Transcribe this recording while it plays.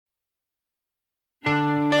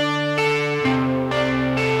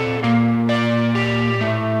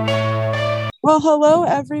Well, hello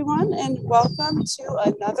everyone, and welcome to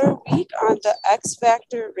another week on the X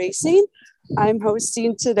Factor Racing. I'm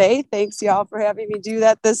hosting today. Thanks y'all for having me do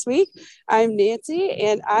that this week. I'm Nancy,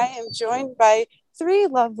 and I am joined by three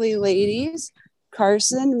lovely ladies,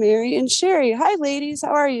 Carson, Mary, and Sheri. Hi ladies,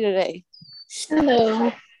 how are you today?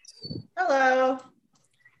 Hello. Hello.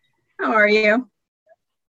 How are you?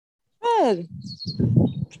 Good.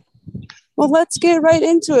 Well, let's get right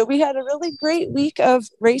into it. We had a really great week of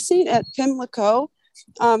racing at Pimlico.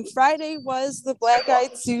 Friday was the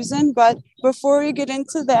Black-Eyed Susan, but before we get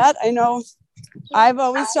into that, I know I've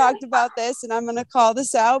always talked about this and I'm going to call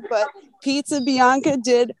this out, but Pizza Bianca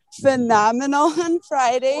did phenomenal on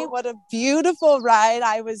Friday. What a beautiful ride.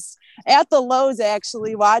 I was at the Lowe's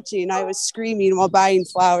actually watching. I was screaming while buying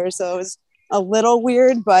flowers, so it was a little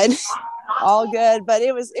weird, but all good. But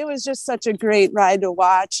it was just such a great ride to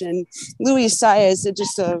watch, and Luis Saez did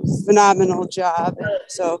just a phenomenal job. And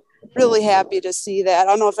so really happy to see that. I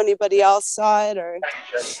don't know if anybody else saw it or.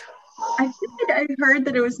 I think I heard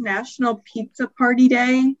that it was National Pizza Party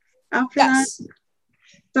Day after that.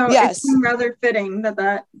 So yes. It seemed rather fitting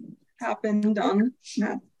that happened on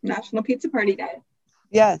National Pizza Party Day.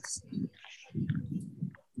 Yes.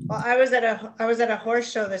 Well, I was at a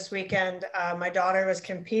horse show this weekend. My daughter was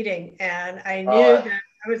competing, and I knew that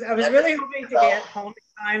I was really hoping to get home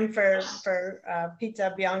in time for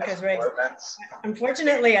Pizza Bianca's race.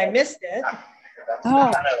 Unfortunately, I missed it.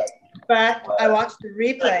 Oh. But I watched the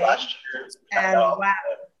replay, and wow.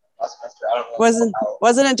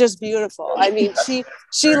 Wasn't it just beautiful? I mean, she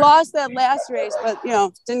lost that last race, but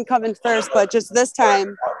didn't come in first. But just this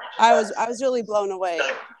time, I was really blown away.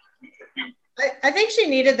 I think she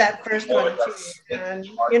needed that first one too, and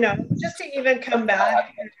just to even come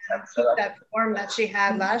back and keep that form that she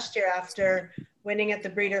had last year after winning at the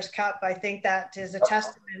Breeders' Cup. I think that is a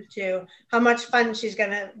testament to how much fun she's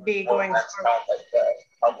going to be going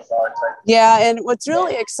forward. Yeah, and what's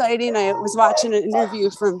really exciting, I was watching an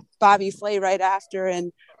interview from Bobby Flay right after,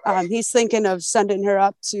 and he's thinking of sending her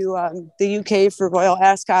up to the UK for Royal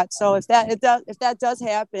Ascot. So if that does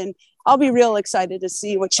happen, I'll be real excited to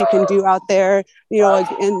see what she can do out there,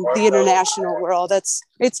 in the international world.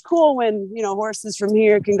 It's cool when horses from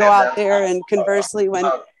here can go out there, and conversely when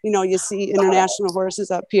you see international horses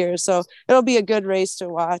up here. So it'll be a good race to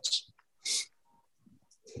watch.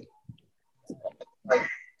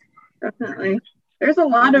 Definitely. There's a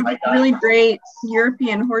lot of really great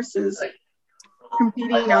European horses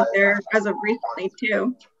competing out there as of recently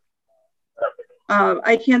too.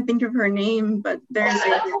 I can't think of her name, but there's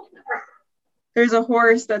a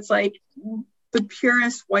horse that's like the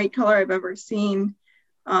purest white color I've ever seen,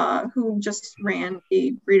 who just ran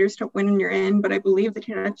the Breeders' Cup Win and You're In, but I believe the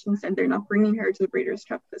connection said they're not bringing her to the Breeders'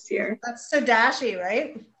 Cup this year. That's so dashy,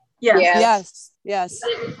 right? Yes.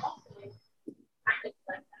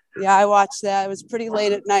 Yeah, I watched that. It was pretty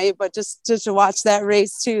late at night, but just to watch that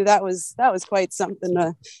race too, that was quite something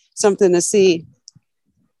to see.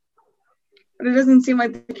 But it doesn't seem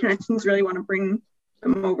like the connections really want to bring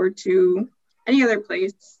them over to any other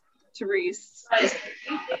place to race.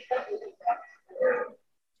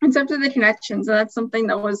 Except for the connections, and that's something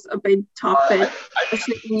that was a big topic,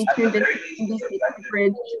 especially when you tuned into NBC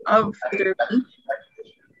coverage of the Derby.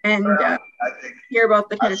 And hear about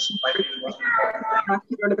the connections to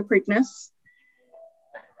go to the Preakness.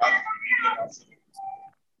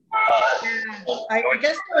 I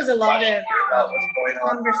guess there was a lot of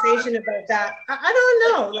conversation about that. I don't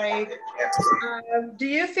know. Do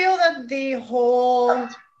you feel that the whole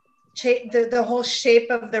shape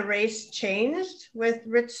of the race changed with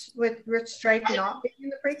Rich Strike not being in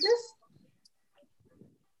the Preakness?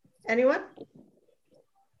 Anyone?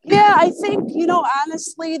 Yeah, I think,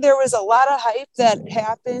 honestly, there was a lot of hype that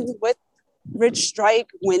happened with Rich Strike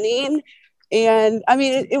winning. And I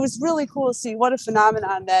mean, it was really cool to see what a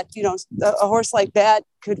phenomenon that, a horse like that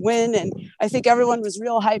could win. And I think everyone was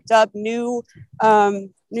real hyped up, new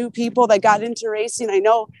people that got into racing. I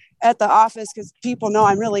know at the office, because people know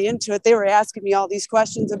I'm really into it, they were asking me all these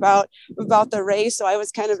questions about the race. So I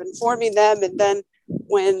was kind of informing them. And then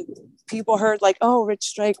when people heard like, oh, Rich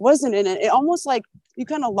Strike wasn't in it, it almost like you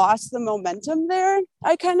kind of lost the momentum there.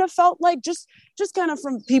 I kind of felt like just kind of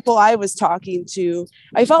from people I was talking to,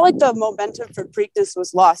 I felt like the momentum for Preakness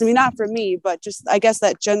was lost. I mean, not for me, but just, I guess,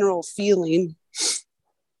 that general feeling.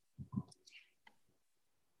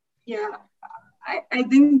 Yeah, I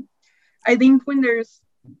think when there's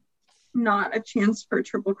not a chance for a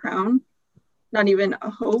Triple Crown, not even a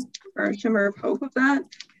hope or a shimmer of hope of that,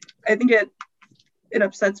 I think it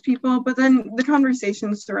upsets people. But then the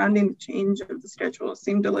conversations surrounding the change of the schedule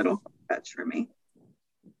seemed a little fetch for me.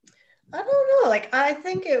 I don't know. Like, I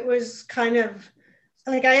think it was kind of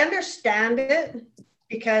like, I understand it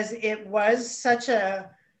because it was such a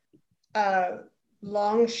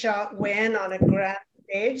long shot win on a grand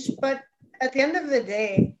stage. But at the end of the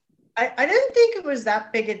day, I didn't think it was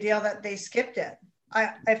that big a deal that they skipped it.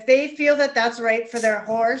 If they feel that that's right for their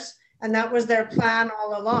horse and that was their plan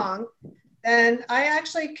all along, then I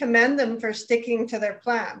actually commend them for sticking to their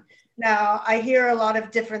plan. Now, I hear a lot of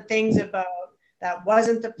different things about that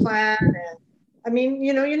wasn't the plan. And I mean,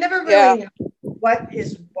 you know, you never really know what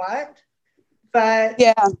is what. But,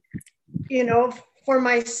 you know, for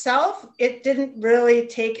myself, it didn't really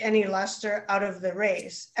take any luster out of the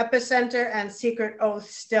race. Epicenter and Secret Oath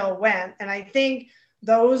still went. And I think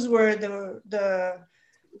those were the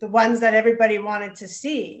ones that everybody wanted to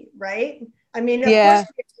see, right? I mean, of course,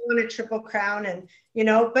 they want a Triple Crown and, you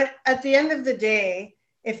know, but at the end of the day,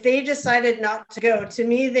 if they decided not to go, to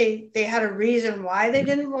me, they had a reason why they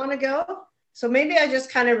didn't want to go. So maybe I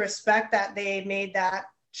just kind of respect that they made that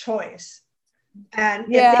choice. And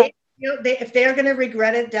if they're going to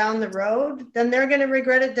regret it down the road, then they're going to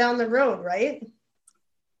regret it down the road, right?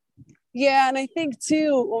 Yeah, and I think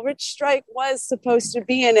too, well, Rich Strike was supposed to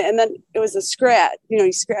be in it, and then it was a scratch. You know,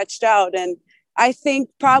 he scratched out, and I think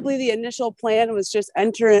probably the initial plan was just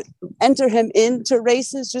enter him into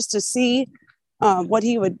races just to see what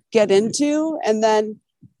he would get into, and then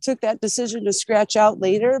took that decision to scratch out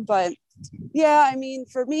later. But yeah, I mean,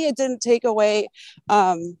 for me, it didn't take away,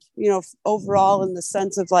 you know, overall in the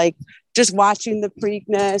sense of like just watching the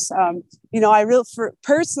Preakness. You know,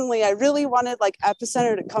 personally, I really wanted like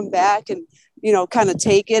Epicenter to come back and, you know, kind of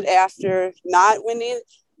take it after not winning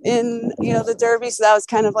in, you know, the Derby. So that was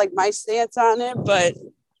kind of like my stance on it. But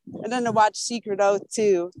and then to watch Secret Oath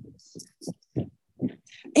too.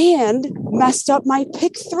 And messed up my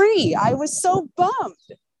pick 3. I was so bummed.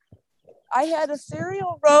 I had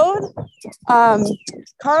Ethereal Road,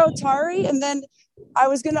 Carl Tari, and then I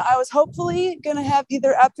was hopefully gonna have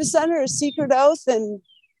either Epicenter or Secret Oath, and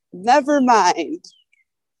never mind.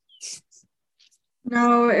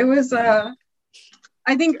 No, it was I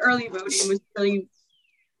think early voting was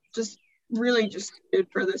really just good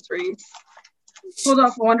for this race. Pulled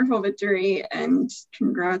off a wonderful victory, and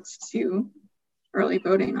congrats to early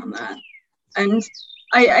voting on that. And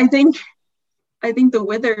I think the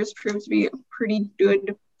Withers proved to be a pretty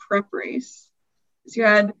good prep race. So you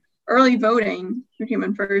had early voting, who came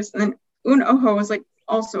in first, and then Un Ojo was like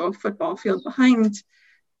also a football field behind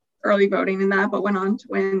early voting in that, but went on to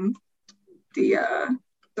win the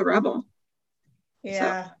Rebel.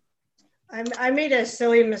 Yeah. So. I made a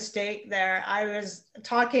silly mistake there. I was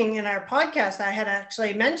talking in our podcast, I had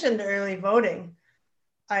actually mentioned early voting.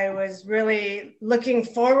 I was really looking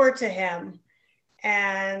forward to him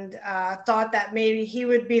and thought that maybe he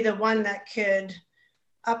would be the one that could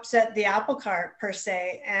upset the apple cart per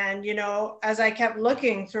se. And, you know, as I kept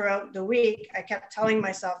looking throughout the week, I kept telling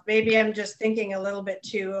myself, maybe I'm just thinking a little bit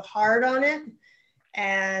too hard on it.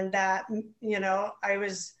 And that, you know, I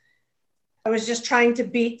was just trying to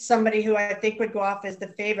beat somebody who I think would go off as the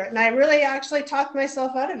favorite. And I really actually talked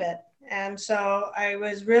myself out of it. And so I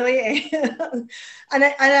was really,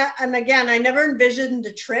 and again, I never envisioned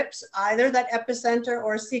the trips either that Epicenter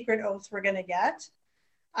or Secret Oath were going to get.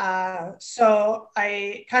 So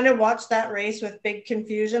I kind of watched that race with big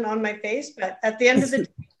confusion on my face. But at the end of the day,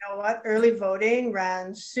 you know what? Early voting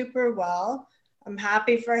ran super well. I'm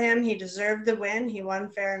happy for him. He deserved the win. He won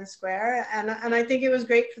fair and square. And I think it was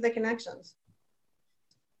great for the connections.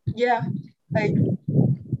 Yeah, I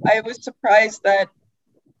was surprised that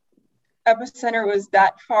Epicenter was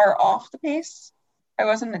that far off the pace. I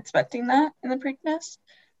wasn't expecting that in the Preakness.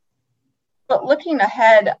 But looking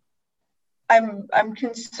ahead, I'm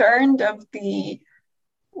concerned of the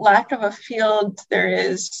lack of a field there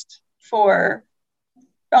is for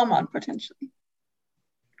Belmont potentially,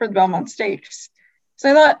 for the Belmont Stakes.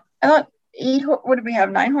 So I thought what did we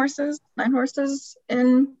have? 9 horses? 9 horses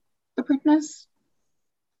in the Preakness?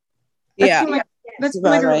 Yeah, that's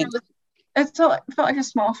like right. It felt like a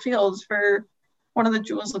small field for one of the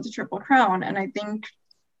jewels of the Triple Crown. And I think,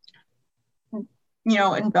 you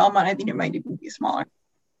know, in Belmont, I think it might even be smaller.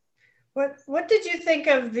 What did you think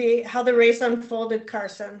of how the race unfolded,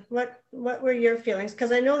 Carson? What were your feelings?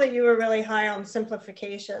 Because I know that you were really high on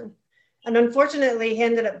simplification. And unfortunately, he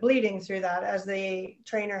ended up bleeding through that, as the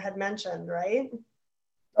trainer had mentioned, right?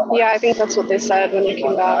 Yeah, I think that's what they said when they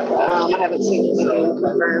came back. I haven't seen anything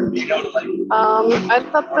confirmed. I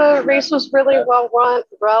thought the race was really well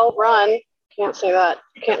run. Can't say that.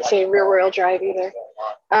 Can't say rear-wheel drive either.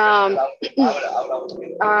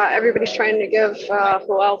 Everybody's trying to give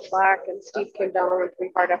Joel flack, and Steve came down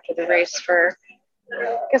pretty hard after the race for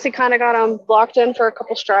guess he kind of got him blocked in for a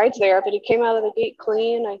couple strides there, but he came out of the gate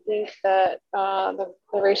clean. I think that the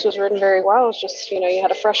race was ridden very well. It's just, you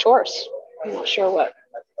had a fresh horse. I'm not sure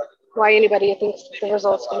why anybody thinks the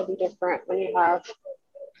result's going to be different when you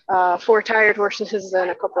have 4 tired horses and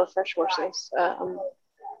a couple of fresh horses.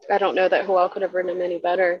 I don't know that Joel could have ridden him any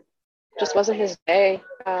better. Just wasn't his day.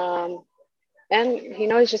 And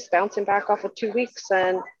he's just bouncing back off of 2 weeks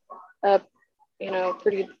and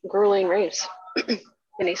pretty grueling race.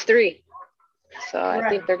 And he's 3. So I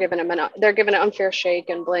think they're giving him an unfair shake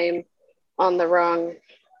and blame on the wrong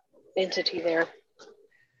entity there.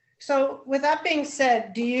 So with that being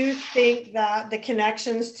said, do you think that the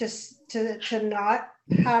connections to not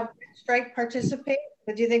have Strike participate,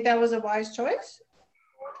 but do you think that was a wise choice?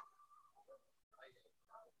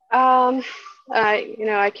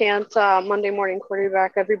 I can't Monday morning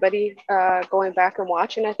quarterback everybody going back and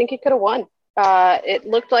watching. I think he could have won. It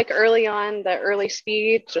looked like early on, the early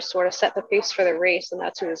speed just sort of set the pace for the race, and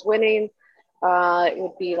that's who was winning. It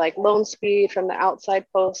would be like lone speed from the outside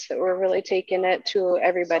posts that were really taking it to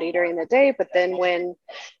everybody during the day. But then when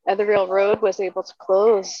the real road was able to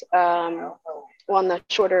close on the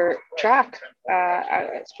shorter track, I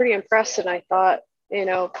was pretty impressed. And I thought,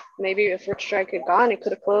 maybe if Rich Strike had gone, he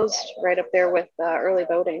could have closed right up there with early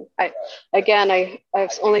voting. I've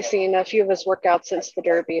only seen a few of his workouts since the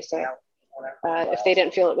Derby. So if they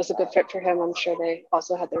didn't feel it was a good fit for him, I'm sure they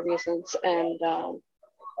also had their reasons. And,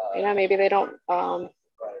 maybe they don't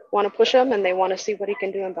want to push him and they want to see what he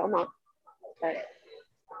can do in Belmont. But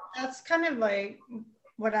that's kind of like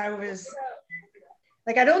what I was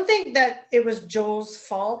like. I don't think that it was Joel's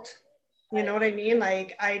fault. You know what I mean?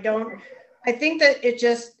 Like, I think that it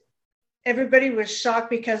just, everybody was shocked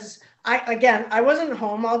because I wasn't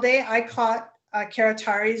home all day. I caught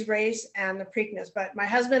Karatari's race and the Preakness, but my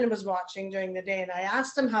husband was watching during the day and I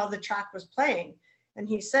asked him how the track was playing. And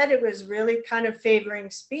he said it was really kind of favoring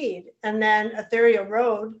speed. And then Ethereal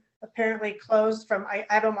Road apparently closed from, I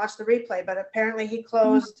haven't watched the replay, but apparently he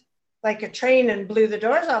closed like a train and blew the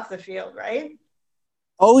doors off the field, right?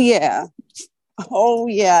 Oh yeah.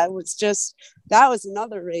 It was that was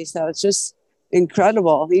another race that was just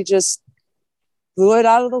incredible. He just blew it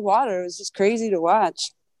out of the water. It was just crazy to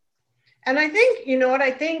watch. And I think,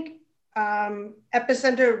 I think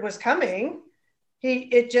Epicenter was coming.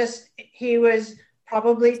 He was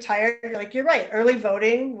probably tired. Like, you're right. Early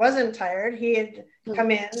voting, wasn't tired. He had come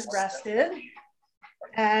in, rested,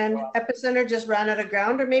 and Epicenter just ran out of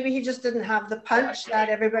ground, or maybe he just didn't have the punch that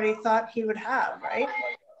everybody thought he would have, right?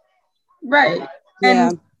 Right.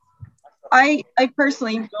 Yeah. And I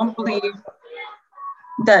personally don't believe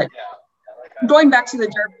that, going back to the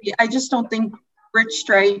Derby, I just don't think Rich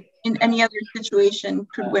Strike in any other situation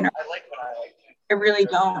could win. I really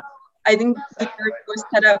don't. I think the Derby was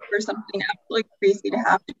set up for something absolutely crazy to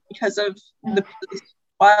happen because of the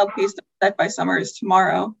wild pace set by Summers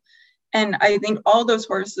tomorrow. And I think all those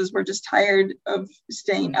horses were just tired of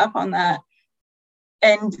staying up on that.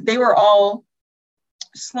 And they were all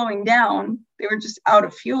slowing down. They were just out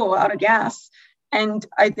of fuel, out of gas. And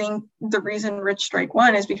I think the reason Rich Strike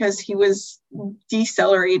won is because he was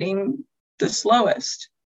decelerating the slowest.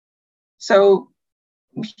 So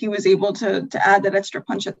he was able to add that extra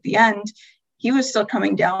punch at the end. He was still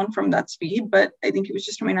coming down from that speed, but I think he was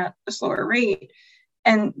just coming at a slower rate.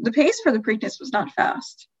 And the pace for the Preakness was not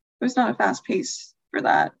fast. It was not a fast pace for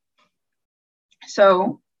that.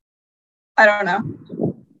 So I don't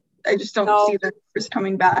know. I just don't see that it's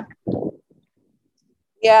coming back.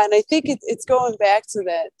 Yeah, and I think it's going back to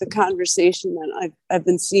the conversation that I've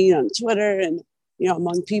been seeing on Twitter and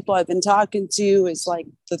among people I've been talking to, is like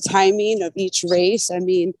the timing of each race. I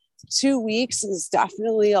mean, 2 weeks is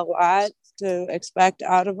definitely a lot to expect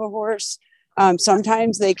out of a horse.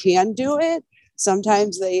 Sometimes they can do it,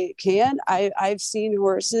 sometimes they can. I've seen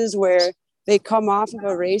horses where they come off of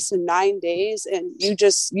a race in 9 days, and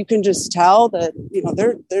you can just tell that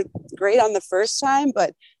they're great on the first time,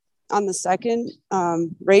 but on the second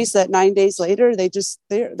race that 9 days later,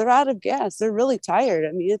 they're out of gas. They're really tired.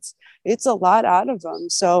 I mean, it's a lot out of them.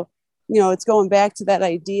 So, it's going back to that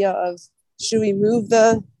idea of, should we move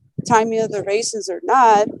the timing of the races or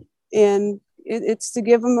not? And it's to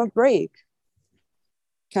give them a break,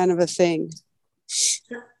 kind of a thing.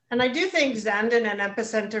 And I do think Zandon and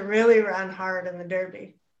Epicenter really ran hard in the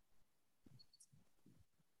Derby.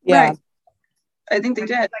 Yeah. Right. I think they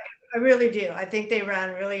did. I really do. I think they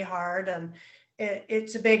ran really hard, and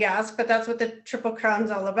it's a big ask, but that's what the Triple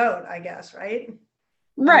Crown's all about, I guess, right?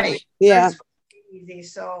 Right. Yeah. It's easy,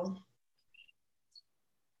 so.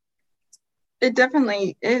 It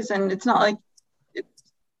definitely is, and it's not like it's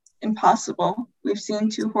impossible. We've seen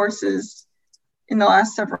 2 horses in the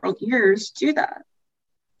last several years do that.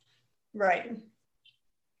 Right.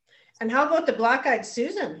 And how about the Black-Eyed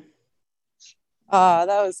Susan?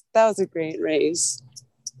 That was a great race.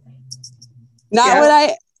 Not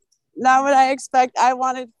what I expect. I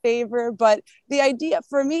wanted Favor, but the idea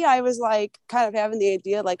for me, I was like kind of having the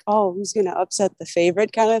idea like, oh, who's going to upset the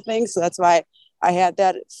favorite kind of thing. So that's why I had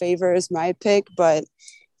that Favor as my pick. But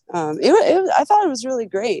I thought it was really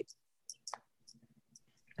great.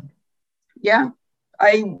 Yeah,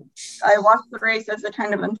 I watched the race as it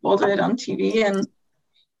kind of unfolded on TV, and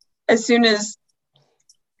as soon as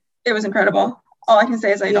it was incredible. All I can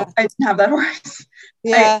say is I didn't have that horse.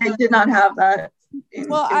 Yeah, I did not have that.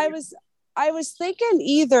 I was thinking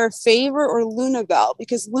either Favor or Lunabelle,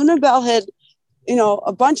 because Lunabelle had,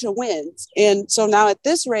 a bunch of wins. And so now at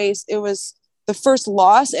this race, it was the first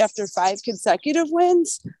loss after 5 consecutive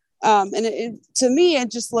wins. And to me, it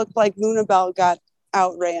just looked like Lunabelle got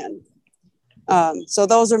outran. So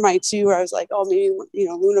those are my two where I was like, oh, maybe,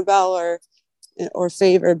 Lunabelle or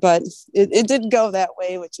Favor, but it did go that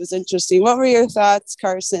way, which was interesting. What were your thoughts,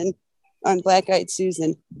 Carson, on Black-Eyed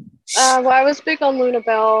Susan? Well, I was big on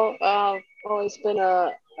Lunabelle. Always been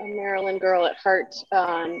a Maryland girl at heart,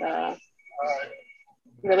 and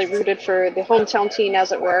really rooted for the hometown team,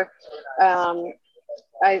 as it were.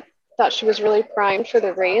 I thought she was really primed for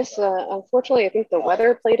the race. Unfortunately, I think the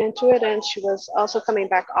weather played into it, and she was also coming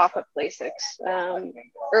back off of Lasix.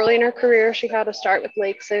 Early in her career, she had a start with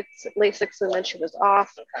Lasix, and then she was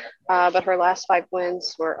off. But her last 5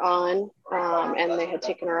 wins were on, and they had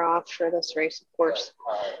taken her off for this race, of course.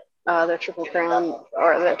 The Triple Crown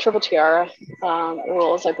or the Triple Tiara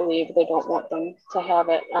rules, I believe they don't want them to have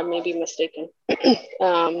it. I may be mistaken.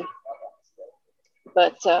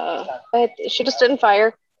 But she just didn't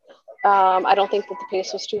fire. I don't think that the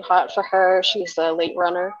pace was too hot for her. She's a late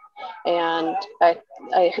runner, and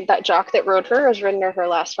that jock that rode her has ridden her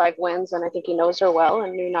last 5 wins, and I think he knows her well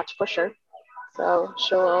and knew not to push her. So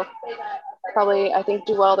she'll probably, I think,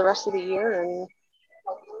 do well the rest of the year and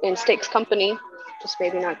in stakes company, just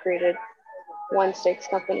maybe not graded 1 stakes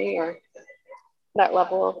company or that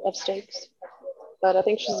level of stakes. But I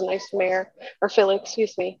think she's a nice mare, or filly,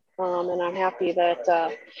 excuse me, and I'm happy that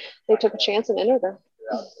they took a chance and entered her.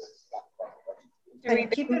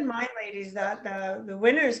 And keep in mind, ladies, that the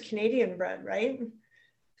winner is Canadian bred, right?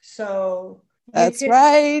 So that's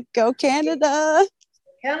right. Go Canada.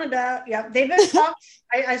 Canada. Yeah, they've been talking.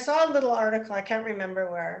 I saw a little article. I can't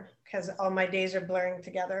remember where, because all my days are blurring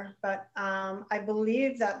together. But I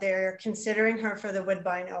believe that they're considering her for the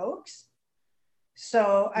Woodbine Oaks.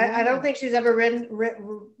 So I don't think she's ever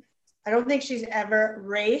I don't think she's ever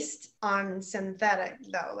raced on synthetic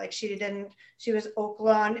though. Like she was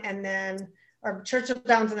Oaklawn and then, or Churchill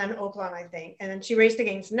Downs and then Oaklawn, I think. And then she raced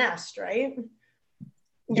against Nest, right?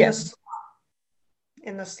 Yes.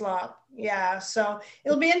 In the slop. Yeah. So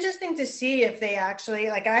it'll be interesting to see if they actually,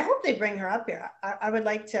 like, I hope they bring her up here. I would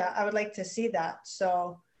like to see that.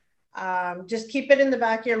 So just keep it in the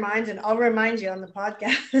back of your minds and I'll remind you on the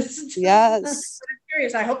podcast. Yes. I'm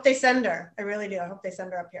curious. I hope they send her. I really do. I hope they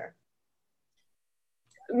send her up here.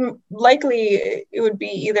 Likely it would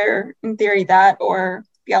be either in theory that or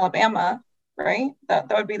the Alabama, right? That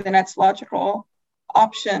would be the next logical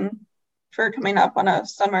option for coming up on a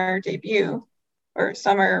summer debut or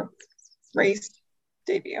summer race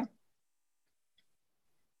debut.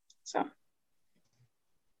 So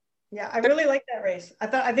yeah, I really like that race.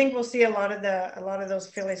 I think we'll see a lot of those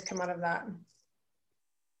fillies come out of that.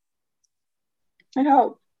 I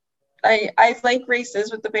hope. I like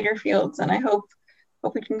races with the bigger fields, and I hope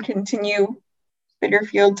we can continue bigger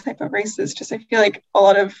field type of races. Just I feel like a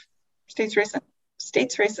lot of states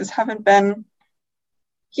races haven't been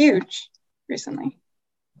huge recently.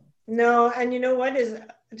 No, and you know what is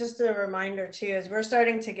just a reminder too is we're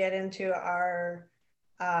starting to get into our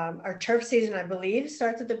turf season. I believe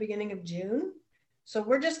starts at the beginning of June, so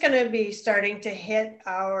we're just going to be starting to hit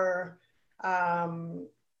our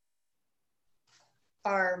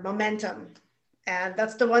momentum, and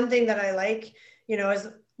that's the one thing that I like. You know, is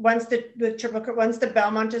once the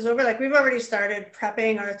Belmont is over, like we've already started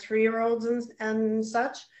prepping our 3-year-olds and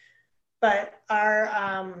such, but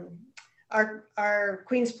our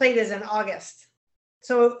Queen's Plate is in August.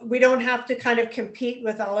 So we don't have to kind of compete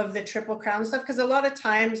with all of the Triple Crown stuff, because a lot of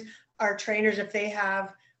times our trainers, if they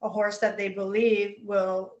have a horse that they believe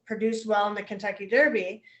will produce well in the Kentucky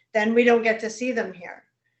Derby, then we don't get to see them here.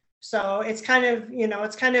 So it's kind of,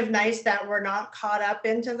 it's kind of nice that we're not caught up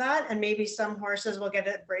into that. And maybe some horses will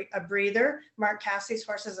get a breather. Mark Cassie's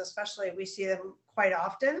horses, especially, we see them quite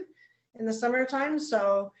often in the summertime.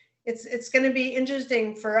 So it's going to be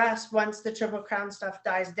interesting for us once the Triple Crown stuff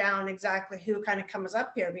dies down, exactly who kind of comes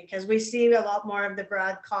up here, because we see a lot more of the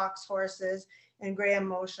Brad Cox horses and Graham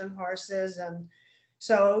Motion horses. And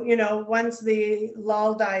so, you know, once the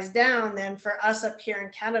lull dies down, then for us up here in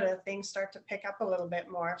Canada, things start to pick up a little bit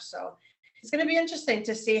more. So it's going to be interesting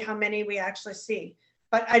to see how many we actually see.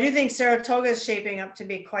 But I do think Saratoga is shaping up to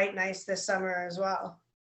be quite nice this summer as well.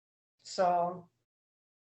 So.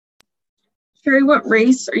 Sheri, what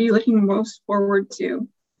race are you looking most forward to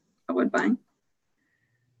at Woodbine?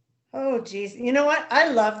 Oh, geez. You know what? I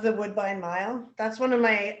love the Woodbine Mile. That's one of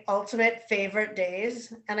my ultimate favorite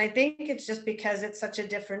days. And I think it's just because it's such a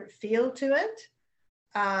different feel to it.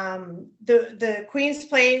 The Queen's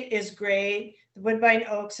Plate is great. The Woodbine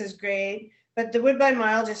Oaks is great. But the Woodbine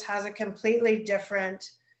Mile just has a completely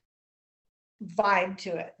different vibe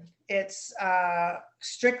to it. It's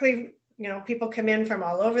strictly, you know, people come in from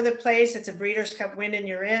all over the place. It's a Breeders' Cup win and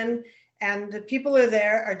you're in. And the people who are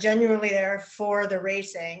there are genuinely there for the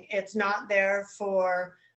racing. It's not there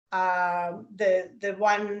for the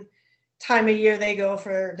one time a year they go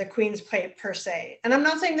for the Queen's Plate per se. And I'm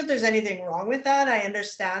not saying that there's anything wrong with that. I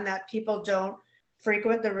understand that people don't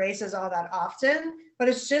frequent the races all that often, but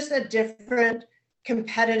it's just a different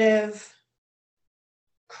competitive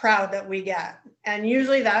crowd that we get. And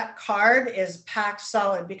usually that card is packed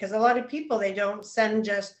solid because a lot of people, they don't send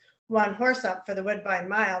just one horse up for the Woodbine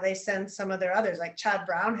Mile. They send some of their others, like Chad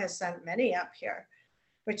Brown has sent many up here,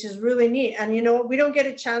 which is really neat. And you know, we don't get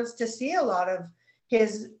a chance to see a lot of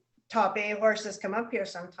his top A horses come up here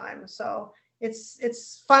sometimes. So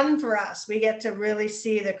it's fun for us. We get to really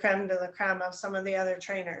see the creme de la creme of some of the other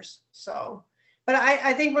trainers. So, but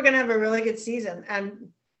I think we're going to have a really good season, and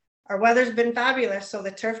our weather's been fabulous. So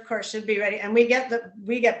the turf course should be ready, and we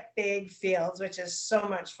get big fields, which is so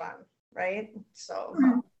much fun, right? So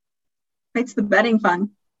Makes the betting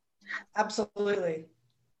fun. Absolutely.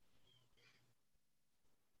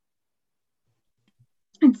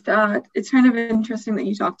 It's kind of interesting that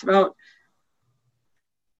you talked about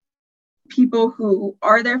people who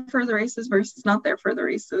are there for the races versus not there for the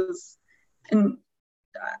races. And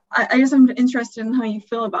I guess I'm interested in how you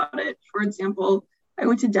feel about it. For example, I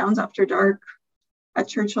went to Downs After Dark at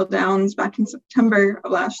Churchill Downs back in September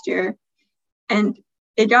of last year. And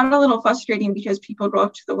it got a little frustrating because people go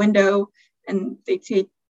up to the window and they take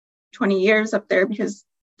 20 years up there because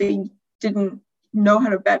they didn't know how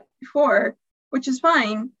to bet before, which is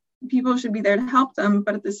fine. People should be there to help them.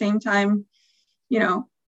 But at the same time, you know,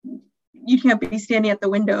 you can't be standing at the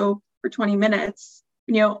window for 20 minutes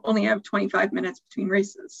when you only have 25 minutes between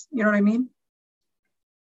races. You know what I mean?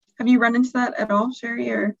 Have you run into that at all, Sheri,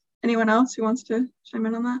 or anyone else who wants to chime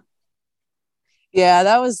in on that? Yeah,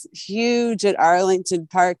 that was huge at Arlington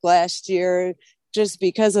Park last year, just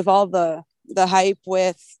because of all the hype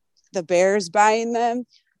with the Bears buying them.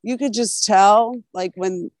 You could just tell, like,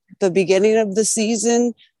 when the beginning of the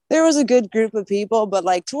season, there was a good group of people, but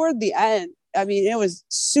like toward the end, I mean, it was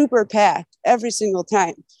super packed every single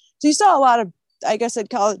time. So you saw a lot of, I guess I'd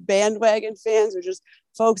call it bandwagon fans, or just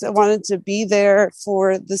folks that wanted to be there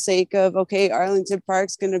for the sake of, okay, Arlington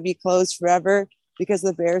Park's going to be closed forever because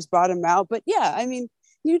the Bears bought them out. But yeah, I mean,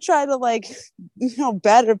 you try to, like, you know,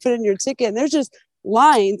 bet or put in your ticket, and there's just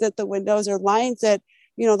lines at the windows, or lines at,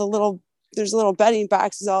 you know, there's little betting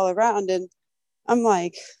boxes all around. And I'm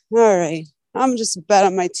like, all right, I'm just bet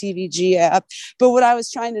on my TVG app. But what I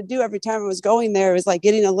was trying to do every time I was going there was like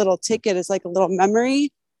getting a little ticket as like a little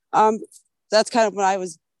memory. That's kind of what I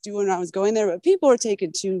was doing when I was going there, but people were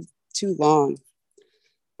taking too long.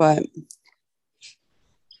 But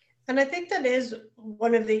and I think that is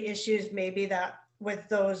one of the issues, maybe, that with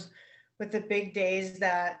the big days,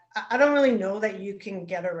 that I don't really know that you can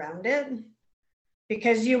get around it,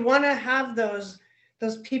 because you want to have those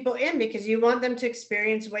people in, because you want them to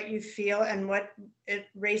experience what you feel and what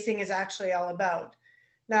racing is actually all about.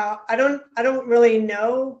 Now, I don't really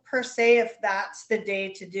know per se if that's the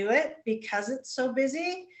day to do it, because it's so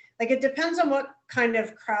busy. Like, it depends on what kind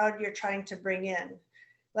of crowd you're trying to bring in.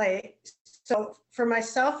 Like, so for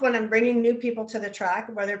myself, when I'm bringing new people to the track,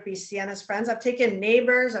 whether it be Sienna's friends, I've taken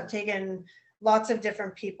neighbors, I've taken lots of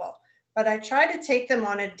different people, but I try to take them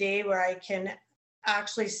on a day where I can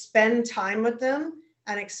actually spend time with them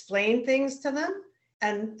and explain things to them,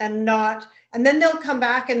 and then they'll come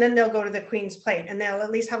back, and then they'll go to the Queen's Plate, and they'll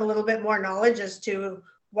at least have a little bit more knowledge as to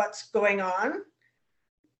what's going on.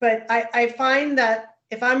 But I find that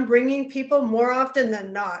if I'm bringing people, more often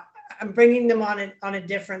than not, I'm bringing them on a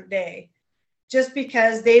different day, just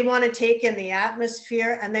because they want to take in the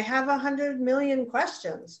atmosphere, and they have 100 million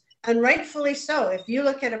questions, and rightfully so. If you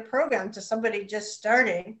look at a program to somebody just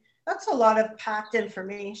starting, that's a lot of packed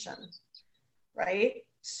information, right?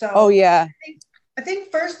 So oh yeah, I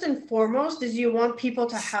think first and foremost is you want people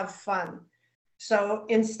to have fun. So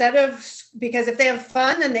instead of, because if they have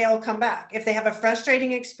fun, then they'll come back. If they have a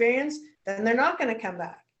frustrating experience, then they're not going to come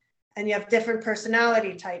back. And you have different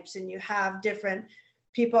personality types, and you have different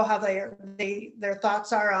people, how their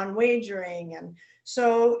thoughts are on wagering. And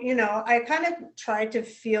so, you know, I kind of try to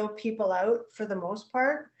feel people out for the most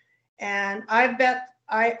part. And I bet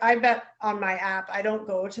on my app, I don't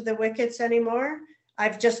go to the wickets anymore.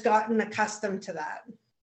 I've just gotten accustomed to that.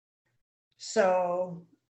 So,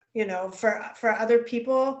 you know, for other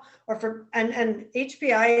people, or and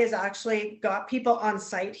HPI has actually got people on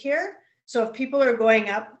site here. So if people are going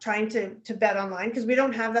up trying to bet online, because we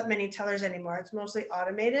don't have that many tellers anymore, it's mostly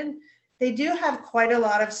automated. They do have quite a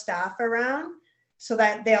lot of staff around so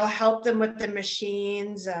that they'll help them with the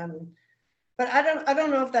machines. But I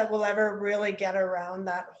don't know if that will ever really get around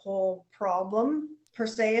that whole problem per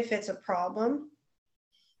se, if it's a problem.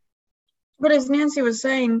 But as Nancy was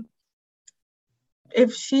saying,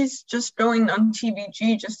 if she's just going on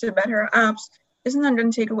TVG just to bet her apps, isn't that going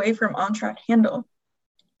to take away from on-track handle?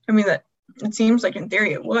 I mean, that it seems like in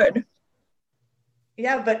theory it would.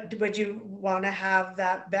 Yeah, but would you want to have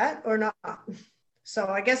that bet or not? So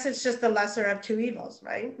I guess it's just the lesser of two evils,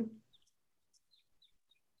 right?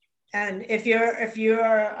 And if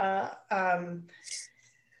you're a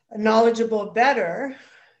knowledgeable bettor,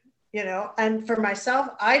 you know, and for myself,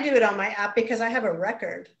 I do it on my app because I have a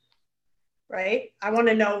record, right? I want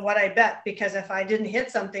to know what I bet, because if I didn't hit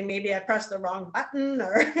something, maybe I pressed the wrong button,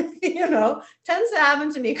 or, you know, tends to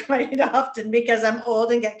happen to me quite often because I'm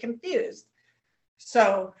old and get confused.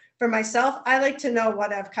 So for myself, I like to know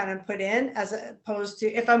what I've kind of put in, as opposed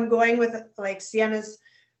to if I'm going with like Sienna's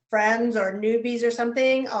friends or newbies or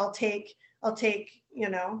something, I'll take, you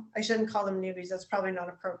know, I shouldn't call them newbies. That's probably not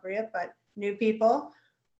appropriate, but new people,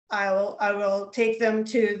 I will take them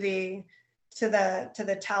to the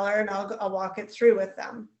teller, and I'll walk it through with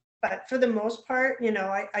them. But for the most part, you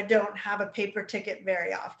know, I don't have a paper ticket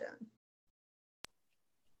very often.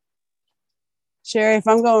 Sheri, if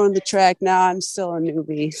I'm going on the track now, I'm still a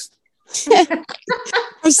newbie.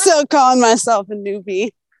 I'm still calling myself a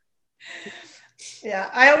newbie. Yeah,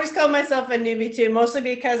 I always call myself a newbie too, mostly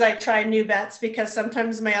because I try new bets, because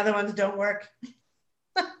sometimes my other ones don't work.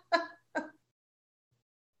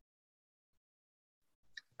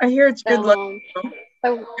 I hear it's good luck.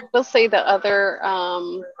 I will say the other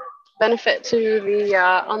benefit to the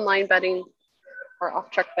online betting or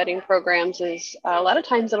off-track betting programs is a lot of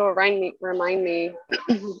times it'll remind me,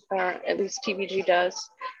 or at least TVG does.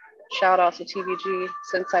 Shout out to TVG,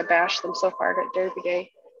 since I bashed them so hard at Derby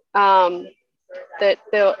Day. That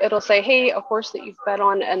it'll say, hey, a horse that you've bet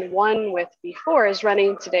on and won with before is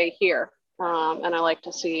running today here. And I like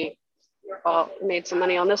to see, well, made some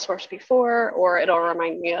money on this horse before, or it'll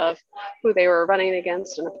remind me of who they were running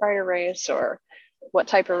against in a prior race, or what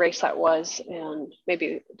type of race that was, and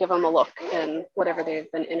maybe give them a look in whatever they've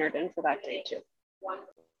been entered in for that day too.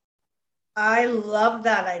 I love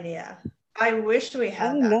that idea. I wish we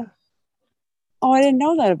had that. Oh, I didn't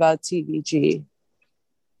know that about TVG.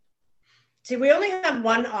 See, we only have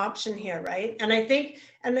one option here, right? And I think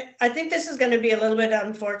this is going to be a little bit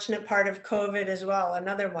unfortunate part of COVID as well.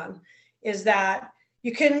 Another one is that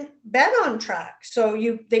you can bet on track. So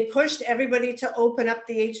they pushed everybody to open up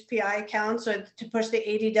the HPI accounts, or to push the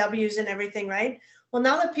ADWs and everything, right? Well,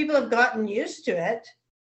 now that people have gotten used to it,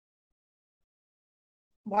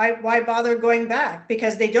 why bother going back?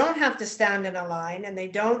 Because they don't have to stand in a line, and they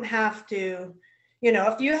don't have to, you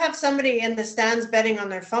know, if you have somebody in the stands betting on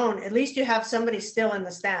their phone, at least you have somebody still in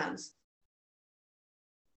the stands,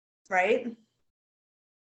 right?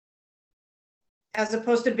 As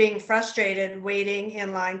opposed to being frustrated waiting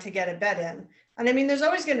in line to get a bet in. And I mean, there's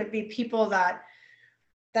always going to be people that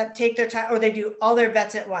take their time, or they do all their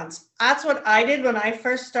bets at once. That's what I did when I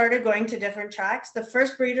first started going to different tracks. The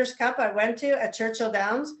first Breeders' Cup I went to at Churchill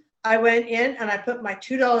Downs, I went in and I put my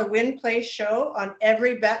 $2 win play show on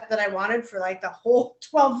every bet that I wanted for like the whole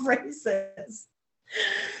 12 races.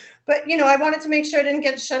 But, you know, I wanted to make sure I didn't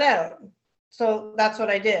get shut out. So that's what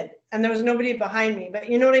I did. And there was nobody behind me. But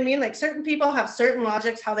you know what I mean? Like, certain people have certain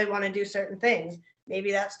logics how they want to do certain things.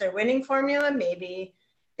 Maybe that's their winning formula. Maybe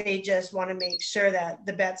they just want to make sure that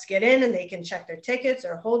the bets get in and they can check their tickets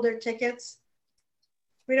or hold their tickets.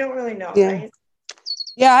 We don't really know, right?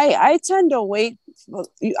 Yeah, I tend to wait.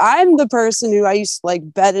 I'm the person who I used to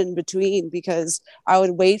like bet in between, because I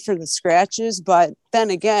would wait for the scratches. But then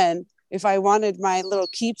again, if I wanted my little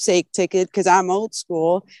keepsake ticket, because I'm old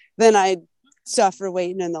school, then I'd suffer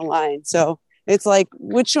waiting in the line. So It's like,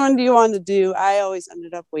 which one do you want to do? I always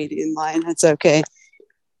ended up waiting in line. That's okay.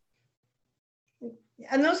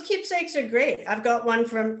 And those keepsakes are great. I've got one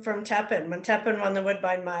from Teppan when Teppan won the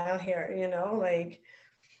Woodbine Mile here, you know, like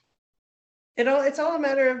it's all a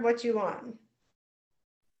matter of what you want.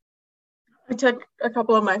 I took a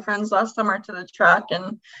couple of my friends last summer to the track,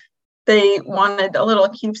 and they wanted a little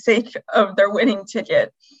keepsake of their winning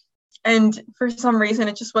ticket. And for some reason,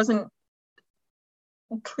 it just wasn't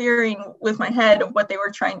clearing with my head of what they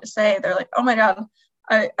were trying to say. They're like, oh my God,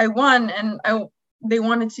 I won, and they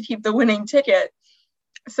wanted to keep the winning ticket.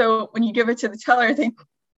 So when you give it to the teller, they,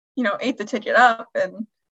 ate the ticket up and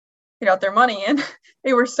they got their money, and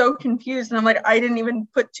they were so confused. And I'm like, I didn't even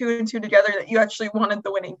put 2 and 2 together that you actually wanted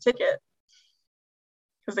the winning ticket,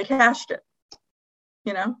 because they cashed it,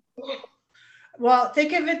 Well,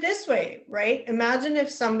 think of it this way, right? Imagine if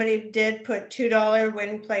somebody did put $2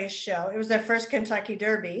 win place show. It was their first Kentucky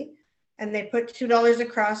Derby, and they put $2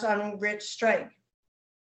 across on Rich Strike.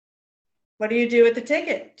 What do you do with the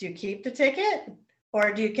ticket? Do you keep the ticket,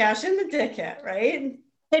 or do you cash in the ticket, right?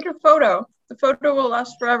 Take a photo. The photo will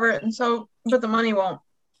last forever, but the money won't.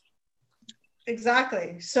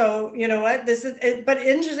 Exactly. So you know what?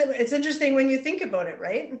 It's interesting when you think about it,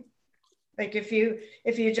 right? Like if you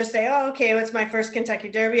just say, oh, okay, it's my first Kentucky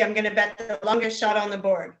Derby, I'm going to bet the longest shot on the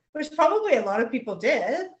board, which probably a lot of people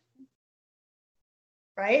did,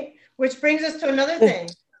 right? Which brings us to another thing.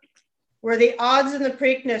 Were the odds in the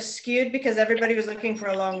Preakness skewed because everybody was looking for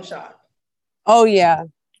a long shot? Oh yeah.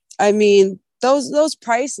 I mean, those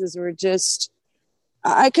prices were just,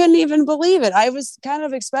 I couldn't even believe it. I was kind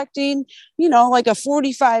of expecting, like a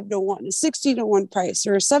 45 to 1, a 60 to 1 price,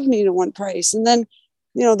 or a 70 to 1 price. And then,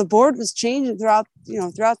 the board was changing throughout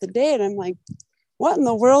the day. And I'm like, what in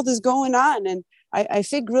the world is going on? And I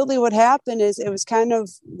think really what happened is it was kind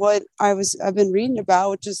of what I've been reading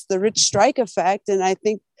about, which is the Rich Strike effect. And I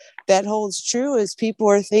think that holds true, as people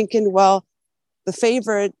are thinking, well, the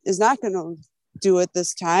favorite is not going to do it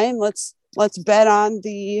this time. Let's bet on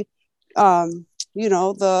the, the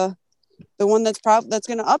one that's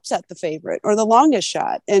going to upset the favorite, or the longest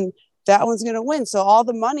shot. And that one's going to win. So all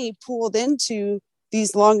the money pooled into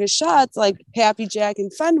these longest shots, like Happy Jack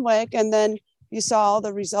and Fenwick. And then you saw all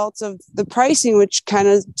the results of the pricing, which kind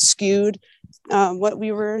of skewed what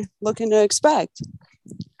we were looking to expect.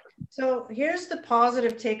 So here's the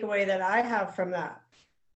positive takeaway that I have from that.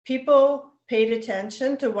 People paid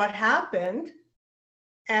attention to what happened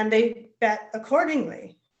and they bet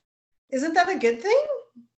accordingly. Isn't that a good thing?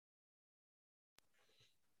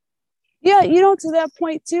 Yeah, to that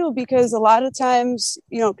point too, because a lot of times,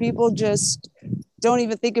 people just don't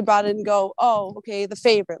even think about it and go, oh, okay, the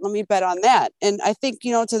favorite, let me bet on that. And I think,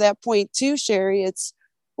 to that point too, Sheri, it's,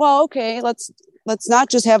 well, okay, let's not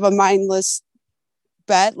just have a mindless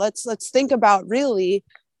bet. Let's think about really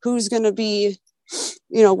who's going to be,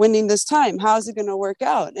 winning this time. How's it going to work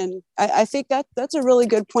out? And I think that's a really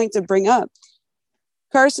good point to bring up.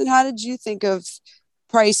 Carson, how did you think of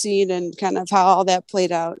pricing and kind of how all that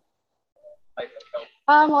played out?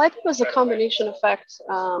 Well, I think it was a combination effect.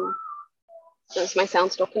 Is my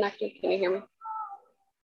sound still connected? Can you hear me?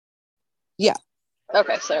 Yeah.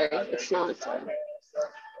 Okay, sorry. It's not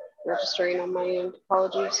registering on my end.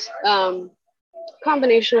 Apologies.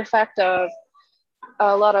 Combination effect of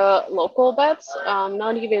a lot of local bets,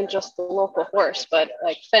 not even just the local horse, but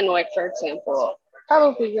like Fenwick, for example,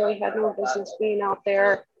 probably really had no business being out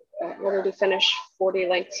there. Literally finished 40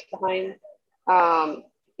 lengths behind.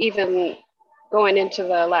 Even going into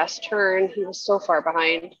the last turn, he was so far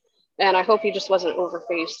behind. And I hope he just wasn't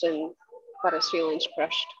overfaced and got his feelings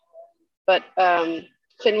crushed. But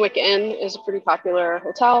Fenwick Inn is a pretty popular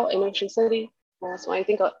hotel in Ocean City. So I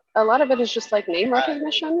think a lot of it is just like name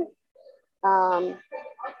recognition.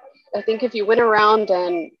 I think if you went around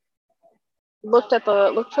and looked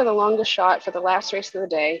for the longest shot for the last race of the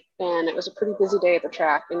day, and it was a pretty busy day at the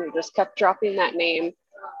track, and you just kept dropping that name,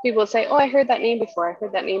 people would say, oh, I heard that name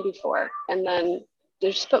before. And then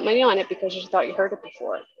they just put money on it because you thought you heard it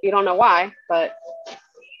before. You don't know why, but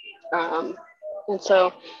and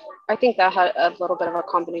so I think that had a little bit of a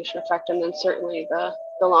combination effect. And then certainly the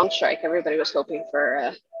long strike, everybody was hoping for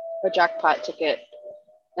a jackpot ticket.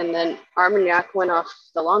 And then Armagnac went off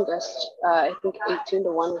the longest, I think 18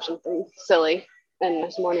 to 1 or something silly. And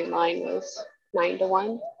his morning line was 9 to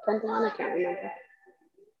 1, 10 to 1, I can't remember.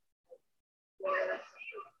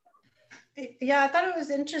 Yeah, I thought it was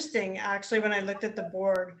interesting actually when I looked at the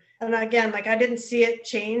board. And again, like I didn't see it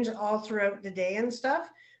change all throughout the day and stuff,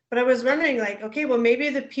 but I was wondering like, okay, well maybe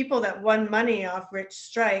the people that won money off Rich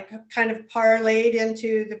Strike kind of parlayed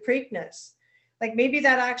into the Preakness. Like maybe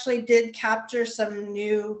that actually did capture some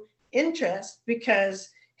new interest, because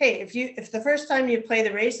hey, if the first time you play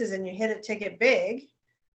the races and you hit a ticket big,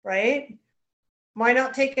 right, why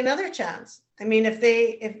not take another chance? I mean, if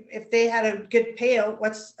they had a good payout,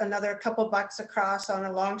 what's another couple bucks across on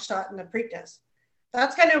a long shot in the Preakness?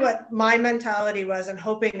 That's kind of what my mentality was, and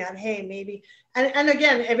hoping that, hey, maybe, and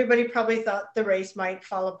again, everybody probably thought the race might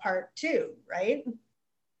fall apart too, right?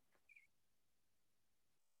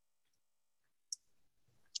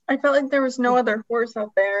 I felt like there was no other horse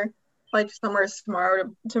out there like Summer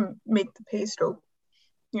Smart to make the pace go,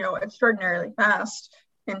 extraordinarily fast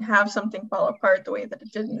and have something fall apart the way that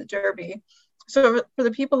it did in the Derby. So for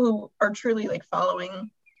the people who are truly like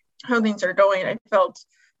following how things are going, I felt,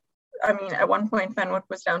 I mean, at one point Fenwick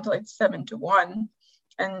was down to like 7-1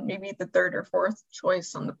 and maybe the third or fourth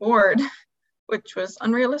choice on the board, which was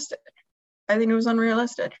unrealistic. I think it was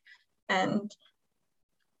unrealistic. And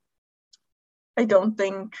I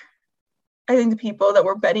think the people that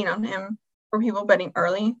were betting on him were people betting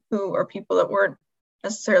early who are people that weren't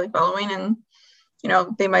necessarily following, and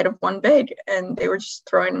they might have won big, and they were just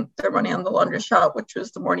throwing their money on the longest shot, which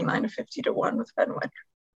was the morning line of 50-1 with Fenwick.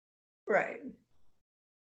 Right.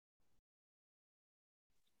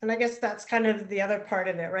 And I guess that's kind of the other part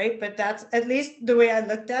of it, right? But that's, at least the way I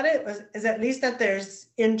looked at it is at least that there's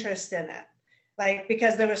interest in it. Like,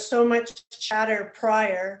 because there was so much chatter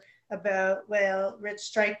prior about, well, Rich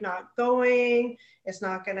Strike not going, it's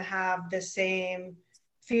not going to have the same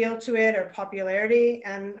feel to it or popularity.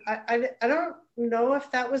 And I don't know if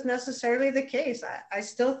that was necessarily the case. I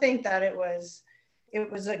still think that it was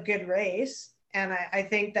a good race. And I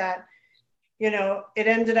think that, it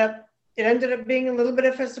ended up being a little bit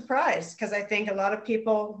of a surprise, because I think a lot of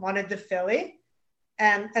people wanted the filly.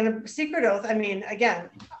 And a Secret Oath, I mean, again,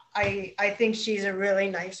 I think she's a really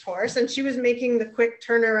nice horse, and she was making the quick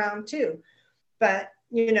turnaround too. But,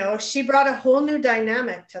 she brought a whole new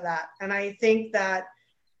dynamic to that. And I think that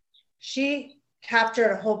she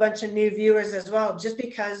captured a whole bunch of new viewers as well, just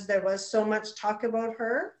because there was so much talk about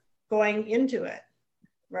her going into it,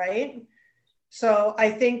 right? So I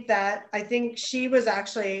think she was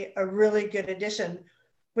actually a really good addition.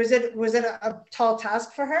 Was it a tall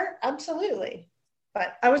task for her? Absolutely.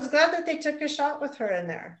 But I was glad that they took a shot with her in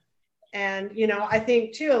there. And, I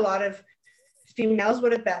think too, a lot of females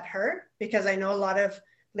would have bet her, because I know a lot of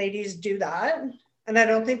ladies do that. And I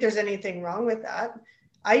don't think there's anything wrong with that.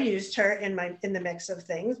 I used her in the mix of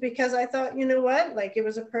things, because I thought, you know what, like, it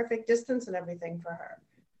was a perfect distance and everything for her.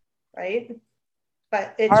 Right.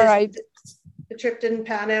 But the trip didn't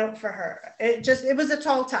pan out for her. It was a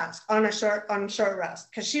tall task on short rest,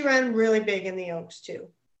 because she ran really big in the Oaks too.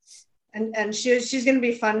 And she's going to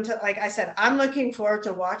be fun to, like I said, I'm looking forward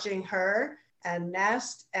to watching her and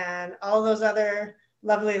Nest and all those other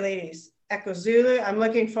lovely ladies. Echo Zulu, I'm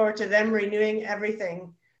looking forward to them renewing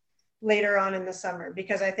everything later on in the summer,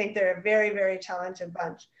 because I think they're a very, very talented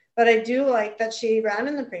bunch. But I do like that she ran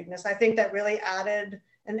in the Preakness. I think that really added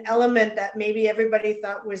an element that maybe everybody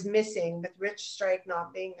thought was missing, with Rich Strike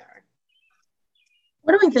not being there.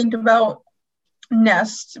 What do we think about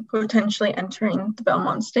Nest potentially entering the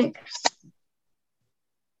Belmont Stakes?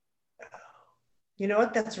 You know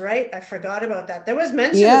what? That's right. I forgot about that. There was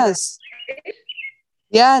mention. Yes. Of that.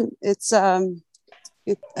 Yeah, it's I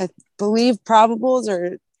believe probables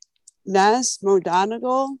are Nest,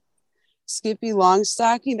 Modonegal, Skippy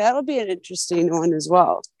Longstocking. That'll be an interesting one as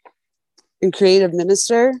well. And Creative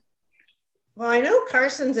Minister. Well, I know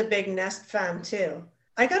Carson's a big Nest fan too.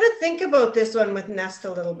 I got to think about this one with Nest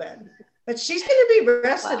a little bit, but she's going to be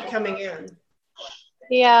rested coming in.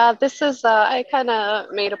 Yeah, this is, I kind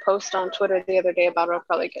of made a post on Twitter the other day about I'll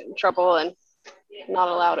probably get in trouble and not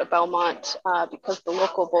allowed at Belmont because the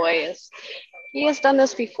local boy he has done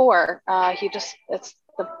this before. It's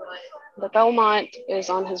the Belmont is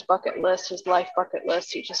on his bucket list, his life bucket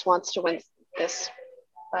list. He just wants to win this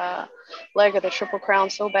leg of the Triple Crown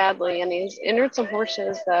so badly. And he's entered some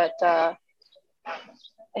horses that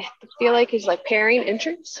I feel like he's like pairing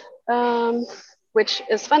entries. Which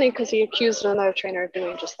is funny because he accused another trainer of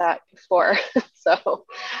doing just that before. So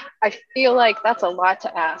I feel like that's a lot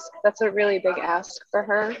to ask. That's a really big ask for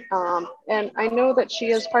her. And I know that she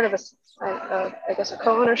is part of a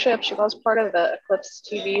co-ownership. She was part of the Eclipse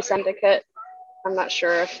TV syndicate. I'm not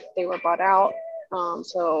sure if they were bought out.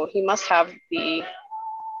 So he must have the,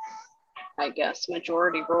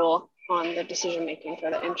 majority rule on the decision-making for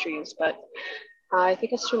the entries. But I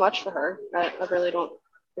think it's too much for her. I really don't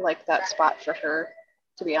like that spot for her,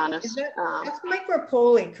 to be honest. That's Mike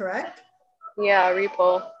Rapoli, correct? Yeah,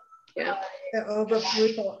 Repo. Yeah. The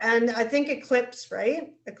Repo. And I think Eclipse,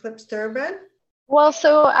 right? Eclipse Thoroughbred. Well,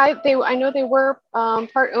 so I know they were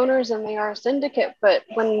part owners and they are a syndicate, but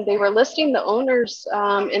when they were listing the owners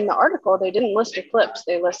in the article, they didn't list Eclipse.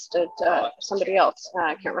 They listed somebody else.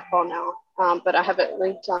 I can't recall now, but I have it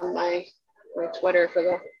linked on my Twitter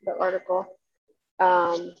for the article.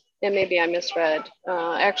 And maybe I misread.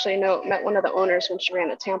 Actually, no, met one of the owners when she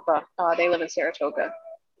ran at Tampa. They live in Saratoga.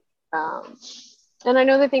 And I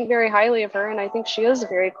know they think very highly of her, and I think she is a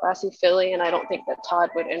very classy filly, and I don't think that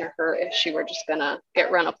Todd would enter her if she were just gonna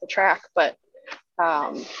get run up the track, but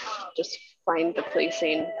just find the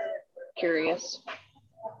placing curious.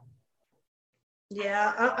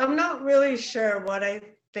 Yeah, I'm not really sure what I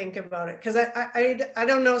think about it, because I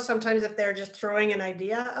don't know sometimes if they're just throwing an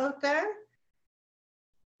idea out there.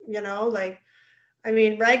 You know, like, I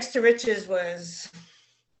mean, Rags to Riches was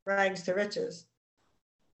Rags to Riches,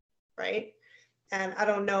 right? And I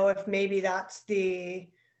don't know if maybe that's the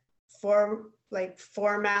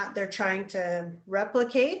format they're trying to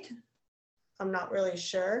replicate. I'm not really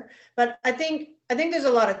sure, but I think there's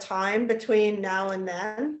a lot of time between now and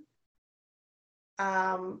then.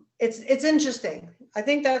 It's interesting. I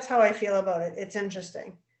think that's how I feel about it. It's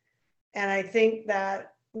interesting, and I think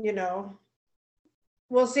that, you know,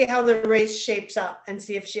 we'll see how the race shapes up and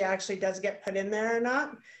see if she actually does get put in there or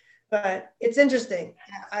not. But it's interesting.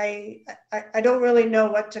 I don't really know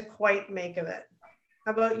what to quite make of it.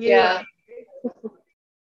 How about you? Yeah.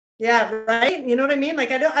 Yeah, right. You know what I mean?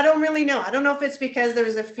 Like, I don't really know. I don't know if it's because there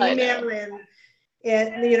was a female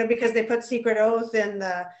in, you know, because they put Secret Oath in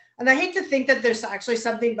the, and I hate to think that there's actually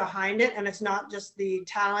something behind it, and it's not just the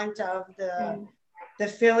talent of the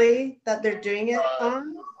filly that they're doing it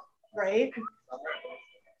on, right?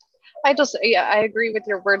 I agree with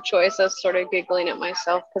your word choice. I was sort of giggling at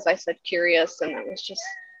myself because I said curious, and that was just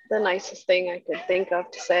the nicest thing I could think of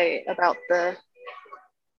to say about the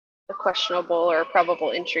questionable or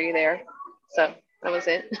probable entry there. So that was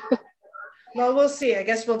it. Well, we'll see. I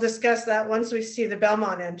guess we'll discuss that once we see the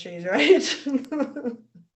Belmont entries, right?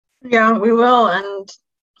 Yeah, we will. And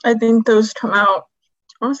I think those come out,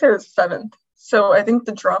 I want to say the 7th. So I think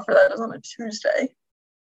the draw for that is on a Tuesday.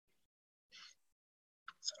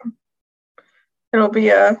 So it'll be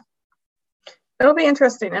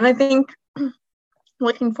interesting. And I think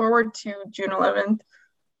looking forward to June 11th,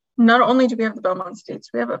 not only do we have the Belmont Stakes,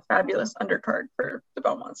 we have a fabulous undercard for the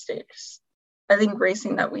Belmont Stakes. I think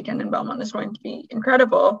racing that weekend in Belmont is going to be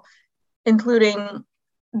incredible, including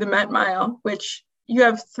the Met Mile, which you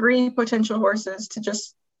have 3 potential horses to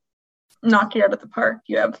just knock you out of the park.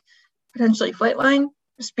 You have potentially Flightline,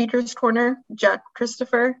 Speaker's Corner, Jack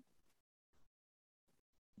Christopher.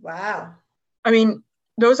 Wow. I mean,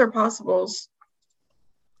 those are possibles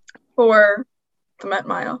for the Met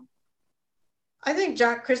Mile. I think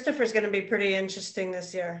Jack Christopher is going to be pretty interesting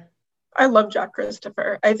this year. I love Jack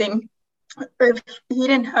Christopher. I think if he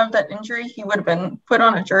didn't have that injury, he would have been put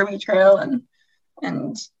on a Derby trail and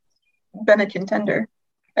been a contender.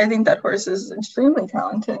 I think that horse is extremely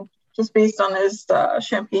talented, just based on his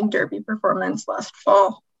Champagne Derby performance last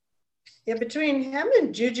fall. Yeah, between him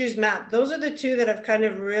and Juju's Map, those are the 2 that have kind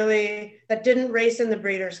of really, that didn't race in the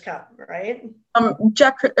Breeders' Cup, right?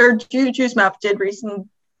 Juju's Map did race in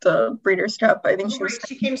the Breeders' Cup. I think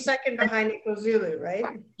she came second behind Echo Zulu, right?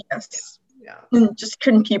 Yes. Yeah. And just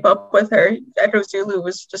couldn't keep up with her. Echo Zulu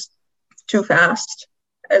was just too fast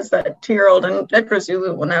as that 2-year-old, and Echo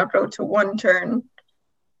Zulu will now go to 1-turn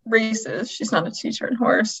races. She's not a 2-turn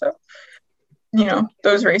horse, so you know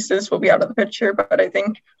those races will be out of the picture. But I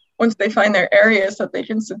think once they find their areas that they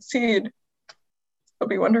can succeed, it'll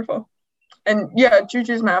be wonderful. And yeah,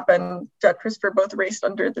 Juju's Map and Jack Christopher both raced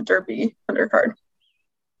under the Derby undercard.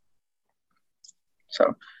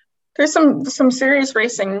 So there's some serious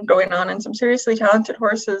racing going on and some seriously talented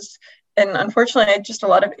horses. And unfortunately, just a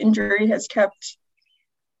lot of injury has kept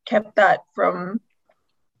that from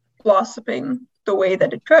blossoming the way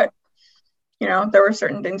that it could. You know, there were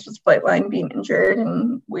certain things with Flightline being injured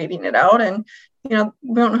and waiting it out. And, you know,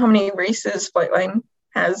 we don't know how many races Flightline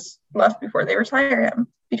has left before they retire him,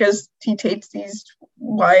 because he takes these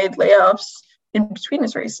wide layoffs in between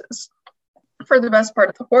his races for the best part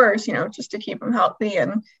of the horse, you know, just to keep him healthy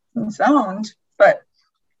and sound. But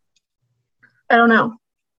I don't know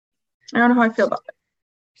how I feel about it.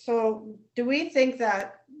 So do we think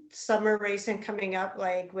that summer racing coming up,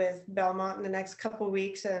 like with Belmont in the next couple of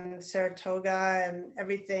weeks and Saratoga and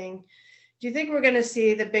everything, do you think we're going to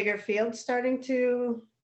see the bigger field starting to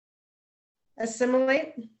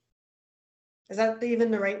assimilate? Is that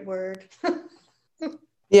even the right word?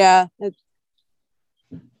 Yeah.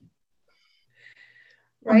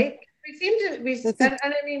 Right? We seem to we and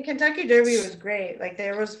I mean Kentucky Derby was great. Like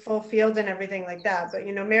there was full field and everything like that. But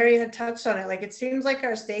Mary had touched on it. Like it seems like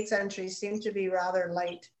our stakes entries seem to be rather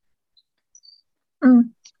light.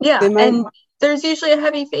 Yeah, and there's usually a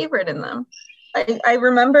heavy favorite in them. I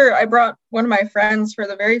remember I brought one of my friends for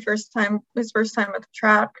the very first time, his first time at the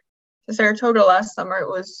track to Saratoga last summer. It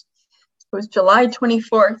was July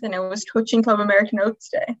 24th, and it was Coaching Club American Oaks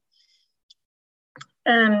Day.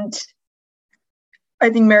 And I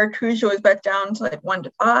think Maracuja was bet down to like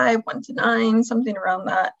 1-5, 1-9, something around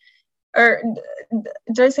that. Or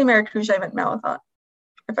did I say Maracuja? I meant Malathot.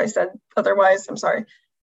 If I said otherwise, I'm sorry.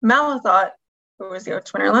 Malathot, who was the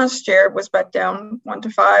Oaks winner last year, was bet down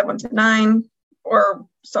 1-5, 1-9, or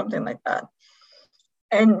something like that.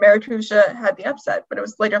 And Maracuja had the upset, but it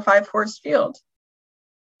was later 5-horse field.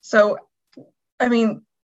 So, I mean,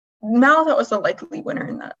 Malathot was the likely winner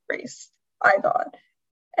in that race, I thought.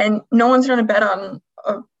 And no one's going to bet on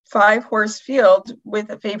a 5-horse field with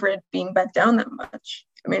a favorite being bet down that much.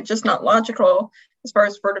 I mean, it's just not logical as far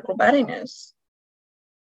as vertical betting is.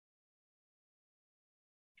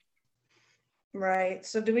 Right.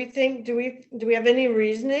 So do we have any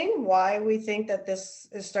reasoning why we think that this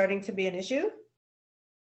is starting to be an issue?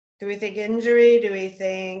 Do we think injury? Do we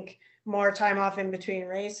think more time off in between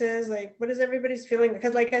races? Like, what is everybody's feeling?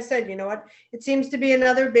 Because like I said, you know what? It seems to be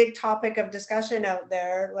another big topic of discussion out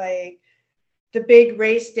there. Like the big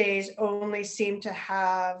race days only seem to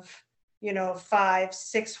have,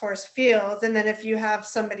 5-6 horse fields. And then if you have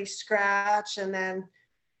somebody scratch and then,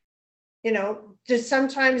 just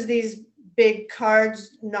sometimes these big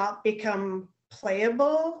cards not become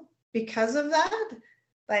playable because of that.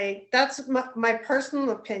 Like that's my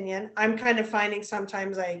personal opinion. I'm kind of finding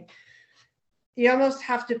sometimes like you almost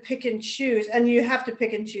have to pick and choose, and you have to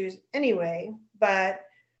pick and choose anyway. But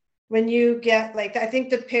when you get like, I think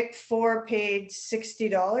the pick 4 paid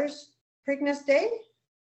 $60 Preakness Day,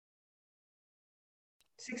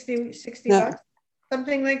 60 Yeah. bucks,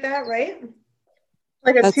 something like that, right?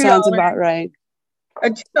 Like a That $2, sounds about right. A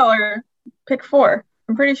 $2 pick 4.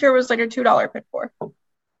 I'm pretty sure it was like a $2 pick 4.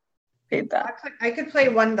 Paid that. I could play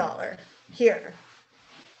 $1 here.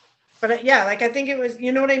 But yeah, like I think it was,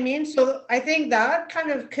 you know what I mean? So I think that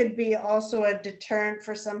kind of could be also a deterrent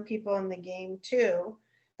for some people in the game too,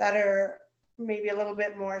 that are maybe a little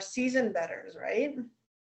bit more seasoned bettors, right?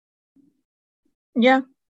 Yeah.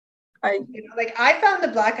 Like I found the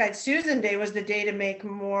Black Eyed Susan Day was the day to make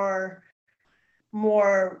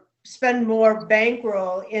spend more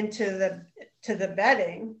bankroll into the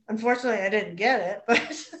betting. Unfortunately, I didn't get it, but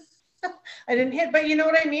I didn't hit. But you know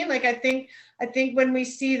what I mean? Like I think when we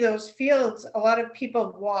see those fields, a lot of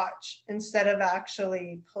people watch instead of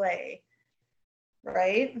actually play,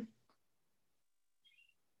 right?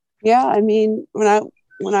 Yeah, I mean, when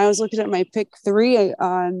I was looking at my pick 3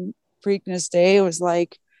 on Preakness Day, it was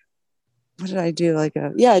like, what did I do? I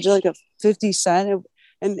did like a 50 cent.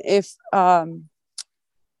 And if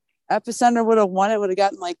Epicenter would have won, it would have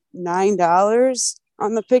gotten like $9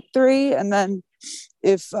 on the pick 3. And then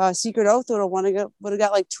if Secret Oath would have won, it would have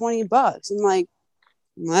got like $20. I'm like,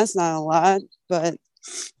 well, that's not a lot, but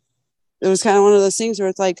it was kind of one of those things where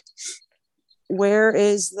it's like, where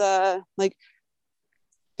is the like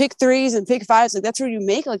pick 3s and pick 5s? Like that's where you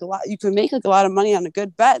make like a lot. You can make like a lot of money on a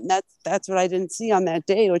good bet, and that's what I didn't see on that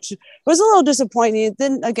day, which was a little disappointing. It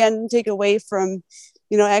didn't again take away from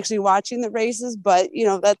actually watching the races, but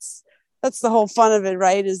that's the whole fun of it,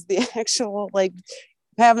 right? Is the actual like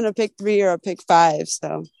having a pick 3 or a pick 5.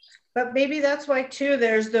 So but maybe that's why too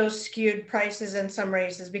there's those skewed prices in some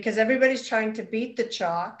races, because everybody's trying to beat the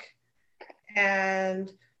chalk.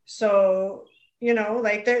 And so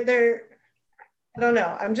like they're I don't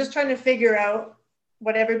know, I'm just trying to figure out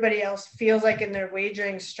what everybody else feels like in their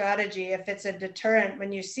wagering strategy, if it's a deterrent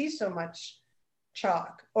when you see so much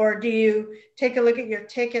chalk, or do you take a look at your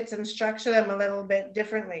tickets and structure them a little bit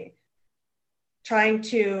differently, trying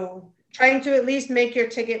to at least make your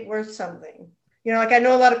ticket worth something. Like I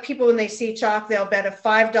know a lot of people when they see chalk, they'll bet a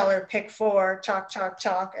 $5 pick 4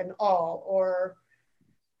 chalk and all, or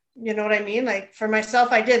you know what I mean? Like for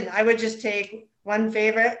myself, I didn't. I would just take one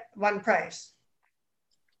favorite, one price.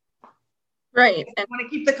 Right. I want to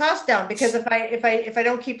keep the cost down, because if I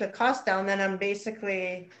don't keep the cost down, then I'm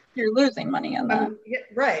basically you're losing money on that.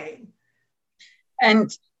 Right.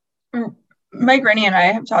 And Mike Rennie and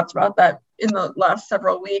I have talked about that in the last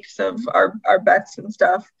several weeks of our bets and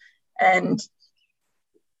stuff. And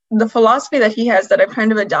the philosophy that he has that I've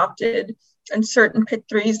kind of adopted in certain pick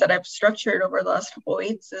 3s that I've structured over the last couple of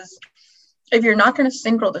weeks is, if you're not going to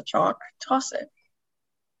single the chalk, toss it.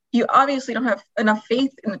 You obviously don't have enough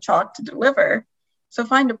faith in the chalk to deliver, so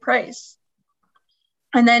find a price.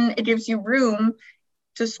 And then it gives you room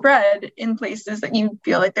to spread in places that you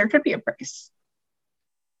feel like there could be a price.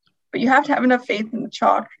 But you have to have enough faith in the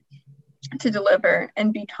chalk to deliver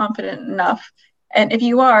and be confident enough. And if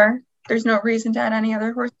you are, there's no reason to add any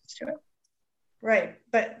other horses to it. Right.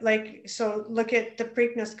 But like, so look at the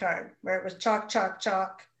Preakness card where it was chalk, chalk,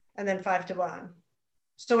 chalk, and then 5-1.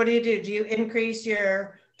 So what do? Do you increase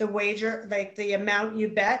the wager, like the amount you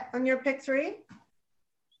bet on your pick 3?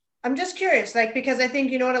 I'm just curious, like, because I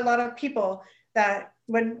think, you know what, a lot of people that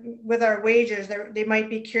with our wagers, they might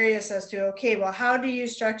be curious as to, okay, well, how do you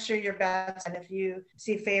structure your bets and if you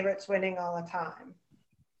see favorites winning all the time?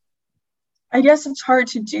 I guess it's hard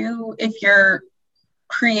to do if you're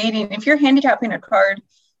handicapping a card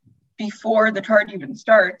before the card even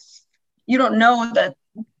starts. You don't know that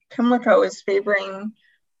Pimlico is favoring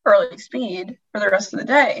early speed for the rest of the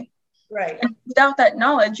day. Right. And without that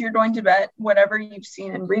knowledge, you're going to bet whatever you've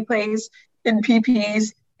seen in replays, in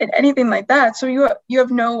PPs, and anything like that. So you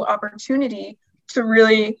have no opportunity to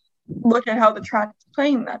really look at how the track is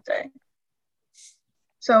playing that day.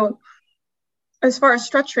 So as far as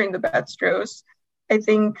structuring the bets goes, I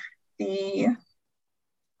think it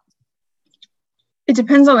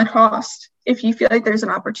depends on the cost. If you feel like there's an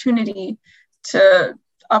opportunity to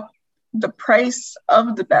up the price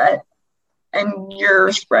of the bet and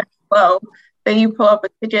your spread low, then you pull up a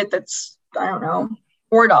ticket that's, I don't know,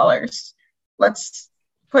 $4. Let's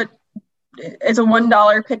put it's a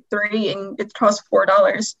 $1 pick 3 and it costs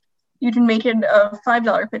 $4. You can make it a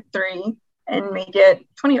 $5 pick 3 and make it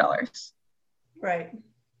 $20. Right.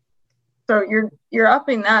 So you're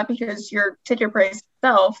upping that because your ticket price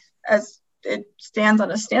itself, as it stands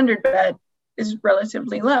on a standard bet, is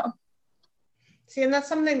relatively low. See, and that's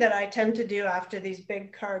something that I tend to do after these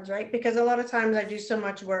big cards, right? Because a lot of times I do so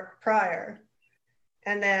much work prior,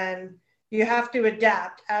 and then you have to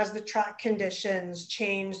adapt as the track conditions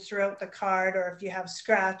change throughout the card, or if you have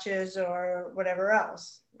scratches or whatever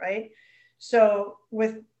else, right? So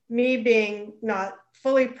with me being not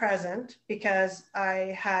fully present because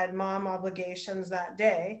I had mom obligations that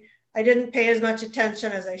day, I didn't pay as much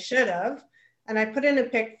attention as I should have. And I put in a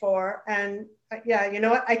pick 4, and yeah, you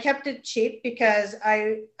know what? I kept it cheap because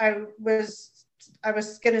I was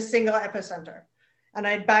going to single epicenter, and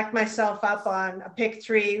I backed myself up on a pick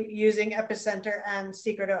 3 using epicenter and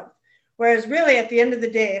secret oath. Whereas really at the end of the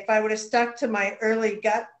day, if I would have stuck to my early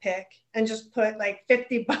gut pick and just put like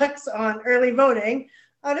 $50 on early voting,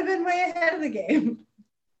 I'd have been way ahead of the game.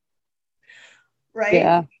 Right?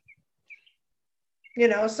 Yeah. You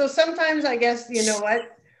know, so sometimes I guess, you know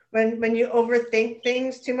what? When you overthink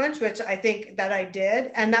things too much, which I think that I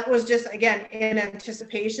did, and that was just, again, in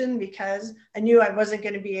anticipation because I knew I wasn't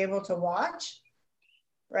going to be able to watch,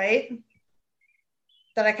 right?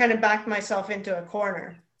 That I kind of backed myself into a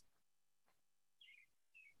corner.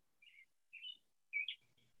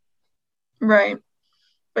 Right.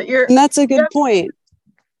 But and that's a good point.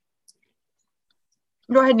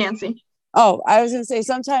 Go ahead, Nancy. Oh, I was going to say,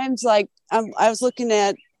 sometimes like I was looking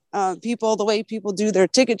at the way people do their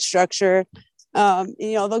ticket structure,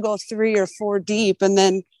 you know, they'll go 3 or 4 deep. And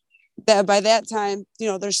then by that time, you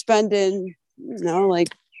know, they're spending, you know, like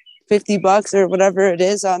 $50 or whatever it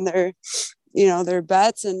is on their, you know, their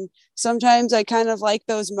bets. And sometimes I kind of like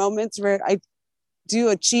those moments where I do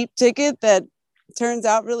a cheap ticket that turns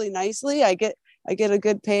out really nicely. I get a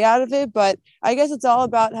good pay out of it, but I guess it's all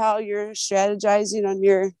about how you're strategizing on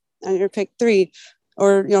your pick 3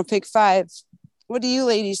 or, you know, pick 5. What do you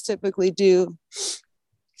ladies typically do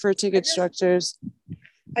for ticket structures?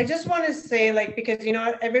 I just want to say, like, because, you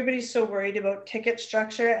know, everybody's so worried about ticket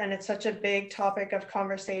structure, and it's such a big topic of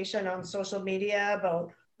conversation on social media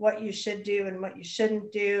about what you should do and what you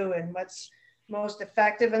shouldn't do and what's most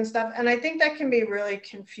effective and stuff. And I think that can be really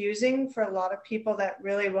confusing for a lot of people that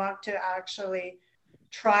really want to actually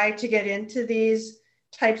try to get into these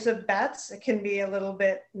types of bets. It can be a little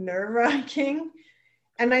bit nerve-wracking.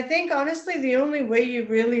 And I think, honestly, the only way you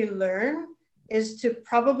really learn is to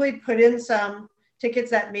probably put in some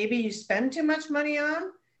tickets that maybe you spend too much money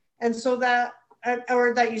on, and so that,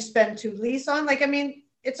 or that you spend too least on. Like, I mean,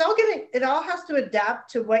 it all has to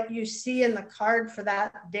adapt to what you see in the card for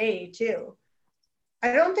that day too.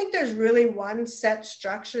 I don't think there's really one set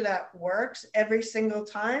structure that works every single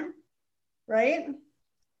time, right?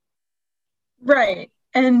 Right.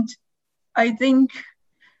 And I think,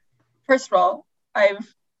 first of all,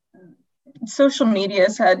 social media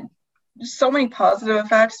has had so many positive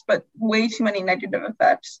effects, but way too many negative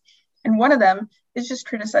effects. And one of them is just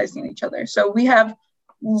criticizing each other. So we have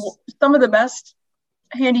some of the best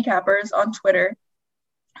handicappers on Twitter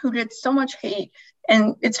who get so much hate,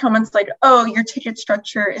 and it's comments like, oh, your ticket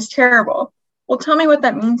structure is terrible. well, tell me what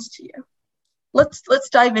that means to you. Let's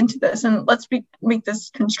dive into this and let's make this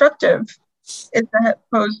constructive as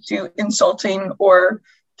opposed to insulting or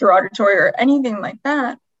derogatory or anything like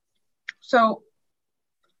that. So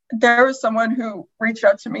there was someone who reached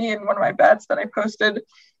out to me in one of my bets that I posted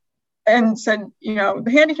and said, you know,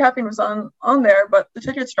 the handicapping was on there, but the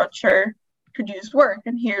ticket structure could use work,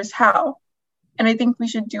 and here's how. And I think we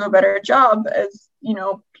should do a better job as, you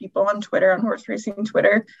know, people on Twitter, on horse racing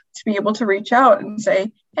Twitter, to be able to reach out and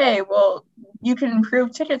say, hey, well, you can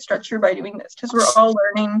improve ticket structure by doing this, because we're all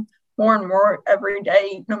learning more and more every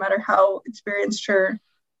day, no matter how experienced or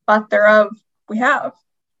lack thereof we have.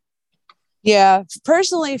 Yeah,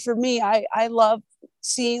 personally for me, I love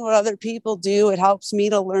seeing what other people do. It helps me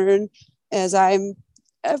to learn, as I'm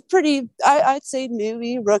a pretty, I'd say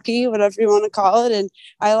newbie, rookie, whatever you want to call it. And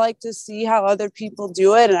I like to see how other people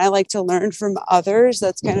do it. And I like to learn from others.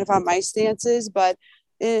 That's kind of how my stance is. But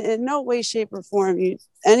in no way, shape, or form,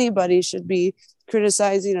 anybody should be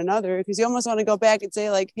criticizing another, because you almost want to go back and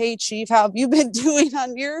say, like, hey, Chief, how have you been doing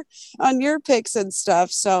on your picks and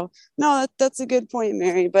stuff? So no, that's a good point,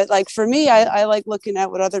 Mary. But like for me, I like looking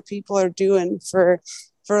at what other people are doing for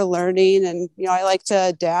learning, and you know, I like to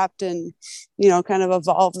adapt and, you know, kind of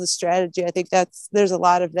evolve the strategy. I think there's a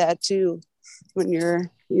lot of that too when you're,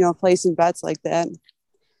 you know, placing bets like that.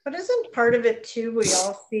 But isn't part of it too, we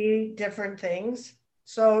all see different things?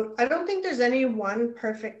 So I don't think there's any one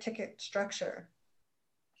perfect ticket structure.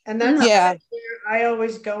 And that's where I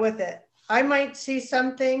always go with it. I might see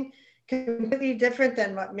something completely different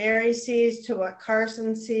than what Mary sees to what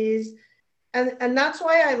Carson sees. And that's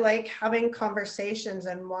why I like having conversations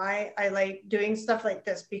and why I like doing stuff like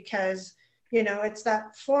this, because, you know, it's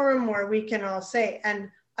that forum where we can all say, and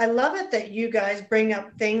I love it that you guys bring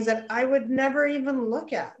up things that I would never even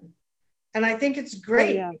look at. And I think it's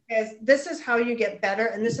great because this is how you get better,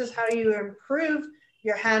 and this is how you improve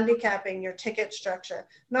your handicapping, your ticket structure,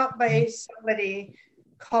 not by somebody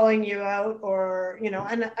calling you out or, you know,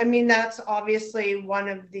 and I mean, that's obviously one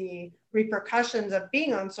of the repercussions of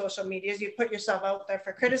being on social media is you put yourself out there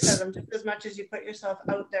for criticism just as much as you put yourself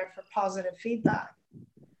out there for positive feedback.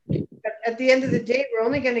 But at the end of the day, we're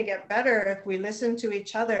only going to get better if we listen to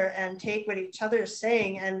each other and take what each other is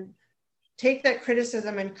saying and take that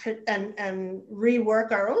criticism and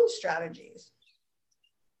rework our own strategies.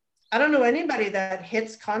 I don't know anybody that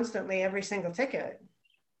hits constantly every single ticket.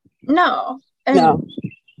 No. And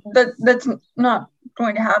that's not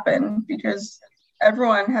going to happen, because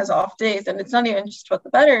everyone has off days, and it's not even just about the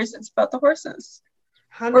bettors, it's about the horses.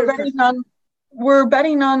 100%. We're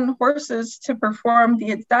betting on horses to perform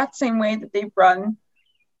the exact same way that they've run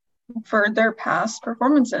for their past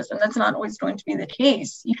performances, and that's not always going to be the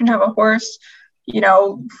case. You can have a horse, you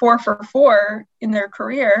know, 4 for 4 in their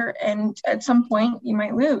career, and at some point you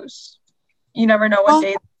might lose. You never know what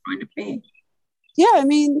day it's going to be. Yeah, I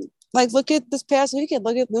mean, like, look at this past weekend.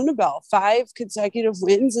 Look at Lunabelle, 5 consecutive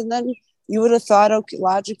wins, and then you would have thought, okay,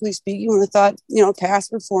 logically speaking, you would have thought, you know,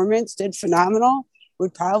 past performance, did phenomenal,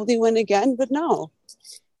 would probably win again, but no.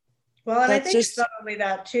 Well, and I think it's not only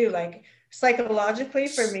that too, like psychologically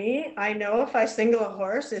for me, I know if I single a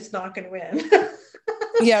horse, it's not going to win.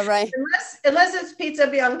 Yeah, right. Unless it's Pizza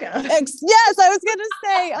Bianca. Yes, I was going to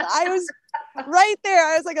say, I was right there.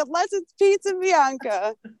 I was like, unless it's Pizza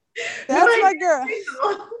Bianca. That's my girl.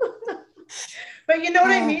 But you know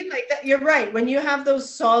what I mean? Like that, you're right. When you have those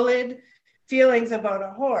solid feelings about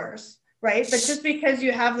a horse, right? But just because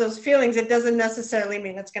you have those feelings, it doesn't necessarily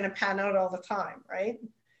mean it's going to pan out all the time, right?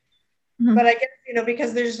 Mm-hmm. But I guess, you know,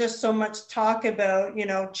 because there's just so much talk about, you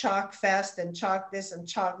know, chalk fest and chalk this and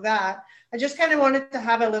chalk that, I just kind of wanted to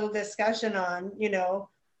have a little discussion on, you know,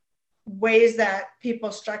 ways that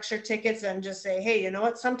people structure tickets and just say, hey, you know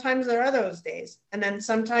what, sometimes there are those days. And then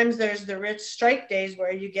sometimes there's the rich strike days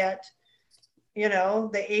where you get, you know,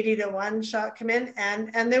 the 80-1 shot come in.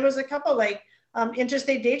 And there was a couple like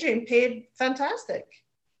Interstate Daydream paid fantastic.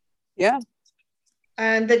 Yeah.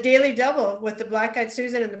 And the Daily Double with the Black Eyed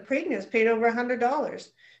Susan and the Preakness paid over $100.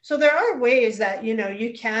 So there are ways that, you know,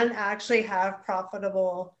 you can actually have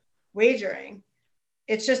profitable wagering.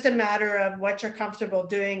 It's just a matter of what you're comfortable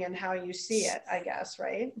doing and how you see it, I guess,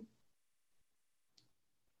 right?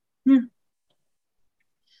 Yeah.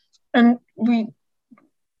 And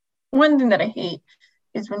one thing that I hate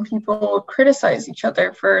is when people criticize each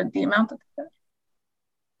other for the amount that they bet.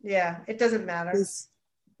 Yeah, it doesn't matter.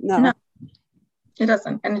 No, it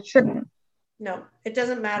doesn't, and it shouldn't. No, it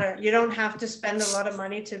doesn't matter. You don't have to spend a lot of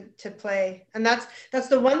money to play. And that's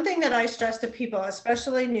the one thing that I stress to people,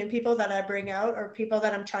 especially new people that I bring out or people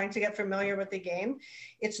that I'm trying to get familiar with the game.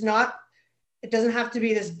 It doesn't have to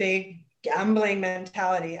be this big gambling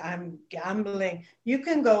mentality. I'm gambling. You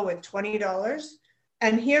can go with $20.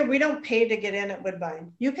 And here we don't pay to get in at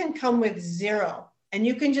Woodbine. You can come with zero and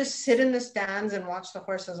you can just sit in the stands and watch the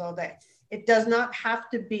horses all day. It does not have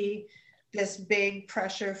to be this big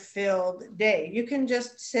pressure-filled day. You can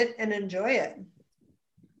just sit and enjoy it.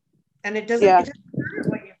 And it doesn't matter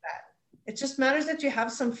what you bet. It just matters that you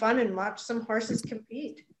have some fun and watch some horses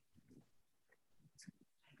compete.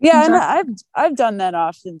 Yeah, and I've done that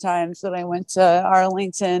oftentimes when I went to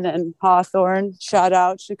Arlington and Hawthorne. Shout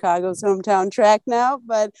out Chicago's hometown track now,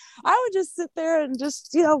 but I would just sit there and just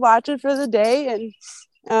watch it for the day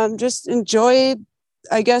and just enjoy.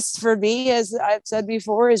 I guess for me, as I've said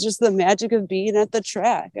before, is just the magic of being at the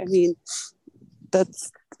track. I mean, that's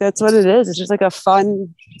what it is. It's just like a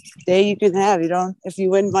fun day you can have. If you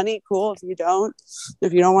win money, cool. If you don't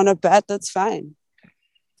want to bet, that's fine.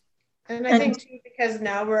 And I think too, because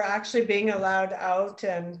now we're actually being allowed out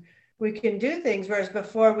and we can do things, whereas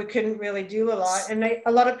before we couldn't really do a lot. And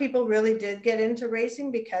a lot of people really did get into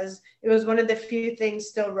racing because it was one of the few things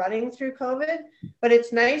still running through COVID. But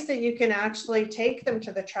it's nice that you can actually take them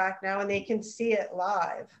to the track now and they can see it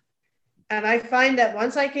live. And I find that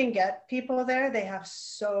once I can get people there, they have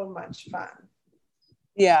so much fun.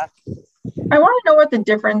 Yeah. I want to know what the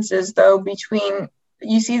difference is, though, between,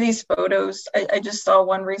 you see these photos. I just saw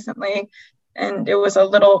one recently, and it was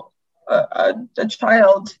a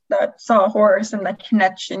child that saw a horse, and the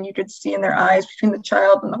connection you could see in their eyes between the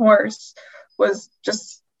child and the horse was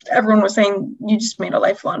just, everyone was saying, you just made a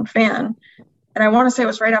lifelong fan. And I want to say it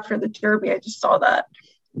was right after the Derby. I just saw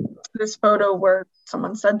this photo where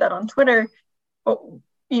someone said that on Twitter. But,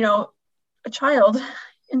 a child,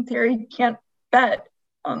 in theory, can't bet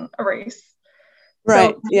on a race.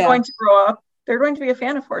 Right. So they're going to grow up. They're going to be a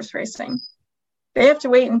fan of horse racing. They have to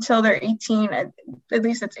wait until they're 18. At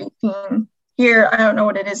least it's 18 here. I don't know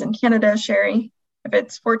what it is in Canada, Sheri, if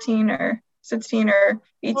it's 14 or 16 or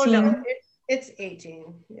 18. Oh, no, it's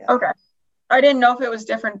 18. Yeah. Okay. I didn't know if it was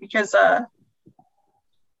different because,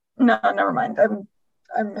 no, never mind.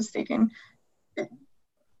 I'm mistaken.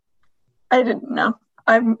 I didn't know.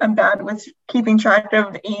 I'm bad with keeping track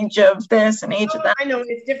of age of this and age of that. I know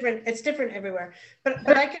it's different. It's different everywhere. But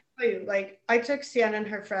I can tell you, like, I took Sienna and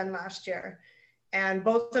her friend last year, and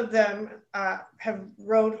both of them have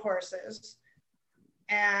rode horses.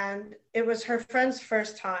 And it was her friend's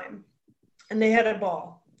first time, and they had a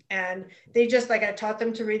ball. And they just, like, I taught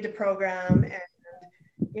them to read the program,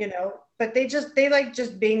 and but they like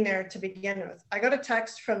just being there to begin with. I got a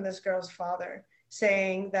text from this girl's father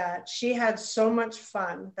saying that she had so much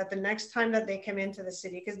fun that the next time that they come into the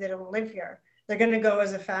city, because they don't live here, they're going to go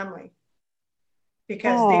as a family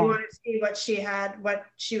because they want to see what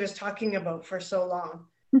she was talking about for so long.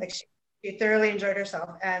 Like she thoroughly enjoyed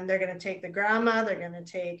herself, and they're going to take the grandma, they're going to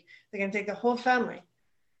take the whole family.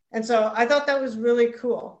 And so I thought that was really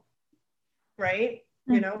cool, right?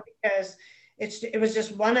 Because it was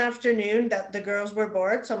just one afternoon that the girls were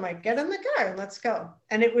bored. So I'm like, get in the car and let's go.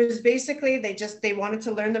 And it was basically, they wanted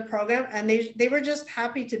to learn the program, and they were just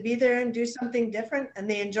happy to be there and do something different. And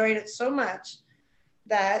they enjoyed it so much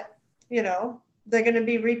that, they're going to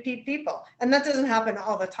be repeat people. And that doesn't happen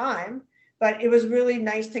all the time, but it was really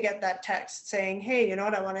nice to get that text saying, hey, you know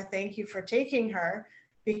what? I want to thank you for taking her,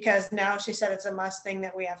 because now she said it's a must thing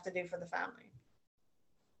that we have to do for the family.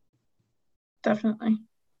 Definitely.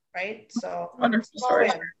 Right? So wonderful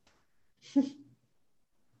story.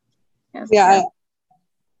 Yes, yeah,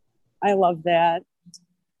 I love that.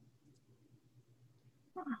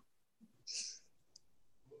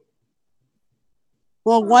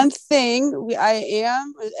 Well, one thing I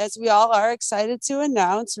am, as we all are, excited to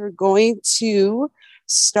announce, we're going to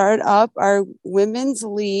start up our women's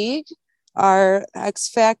league, our X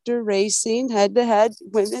Factor Racing head-to-head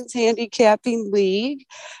women's handicapping league.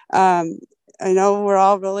 I know we're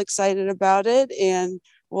all real excited about it, and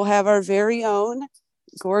we'll have our very own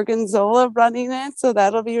Gorgonzola running it, so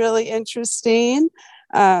that'll be really interesting.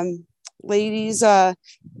 Ladies,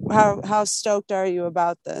 how stoked are you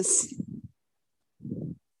about this?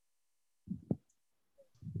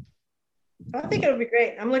 I think it'll be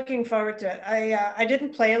great. I'm looking forward to it. I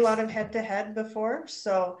didn't play a lot of head-to-head before,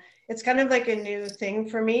 so it's kind of like a new thing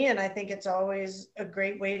for me, and I think it's always a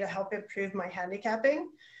great way to help improve my handicapping.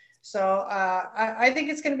 So I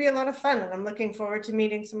think it's going to be a lot of fun, and I'm looking forward to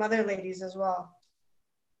meeting some other ladies as well.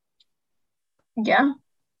 Yeah,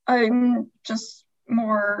 I'm just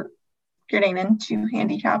more getting into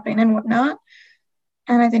handicapping and whatnot,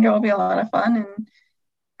 and I think it will be a lot of fun. And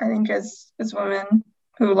I think as women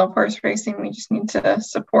who love horse racing, we just need to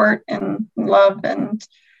support and love and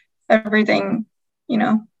everything,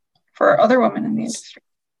 for other women in the industry.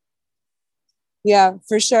 Yeah,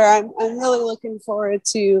 for sure. I'm really looking forward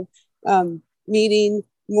to meeting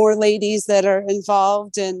more ladies that are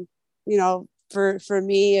involved. And, you know, for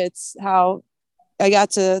me, it's how I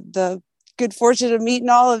got to the good fortune of meeting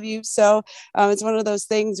all of you. So it's one of those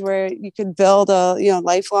things where you could build a, you know,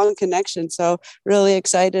 lifelong connection. So really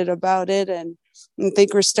excited about it. And I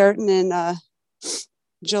think we're starting in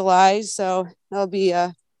July. So that'll be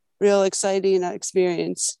a real exciting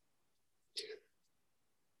experience.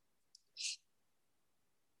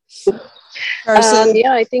 Carson,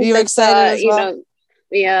 yeah, I think are you that excited as well?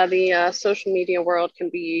 the social media world can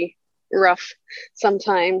be rough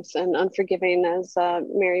sometimes and unforgiving, as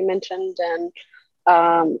Mary mentioned, and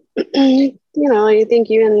I think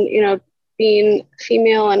even being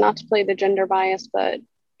female, and not to play the gender bias, but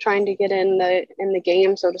trying to get in the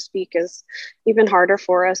game, so to speak, is even harder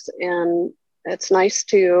for us. And it's nice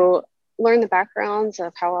to learn the backgrounds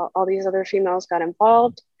of how all these other females got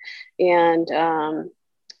involved, and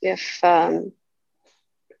if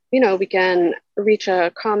we can reach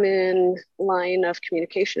a common line of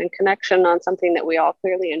communication and connection on something that we all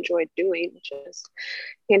clearly enjoyed doing, which is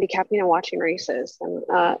handicapping and watching races. And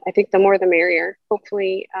I think the more the merrier.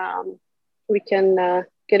 Hopefully we can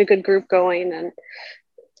get a good group going,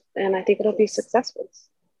 and I think it'll be successful.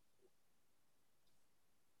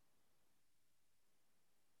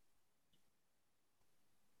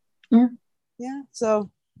 Yeah. So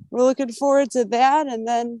we're looking forward to that. And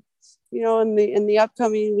then, in the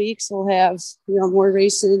upcoming weeks, we'll have, more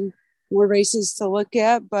races to look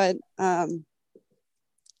at. But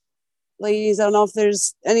ladies, I don't know if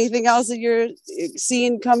there's anything else that you're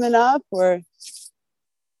seeing coming up, or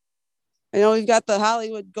I know we've got the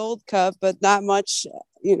Hollywood Gold Cup, but not much,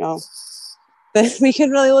 that we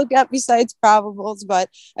can really look at besides probables. But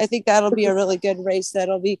I think that'll be a really good race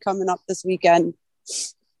that'll be coming up this weekend.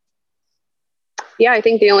 Yeah, I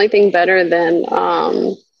think the only thing better than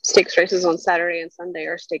stakes races on Saturday and Sunday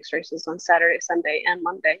are stakes races on Saturday, Sunday, and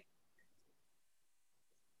Monday.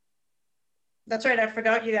 That's right. I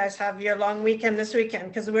forgot you guys have your long weekend this weekend,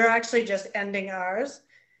 because we're actually just ending ours.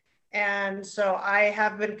 And so I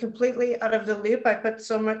have been completely out of the loop. I put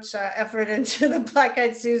so much effort into the Black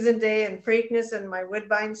Eyed Susan Day and Preakness and my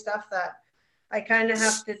Woodbine stuff that I kind of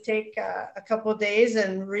have to take a couple of days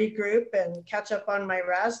and regroup and catch up on my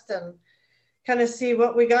rest and kind of see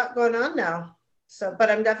what we got going on now. So,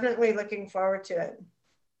 but I'm definitely looking forward to it.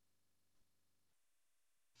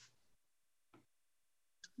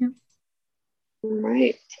 Yeah. All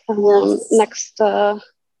right.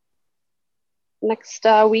 Next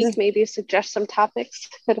week, maybe suggest some topics.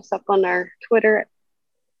 Hit us up on our Twitter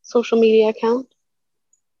social media account.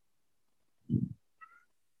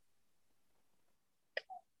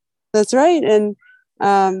 That's right. And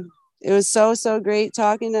it was so great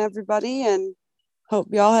talking to everybody, and hope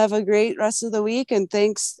y'all have a great rest of the week. And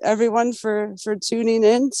thanks everyone for tuning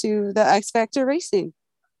in to the X Factor Racing.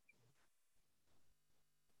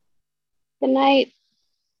 Good night.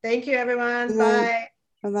 Thank you, everyone. Bye.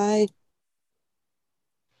 Bye-bye.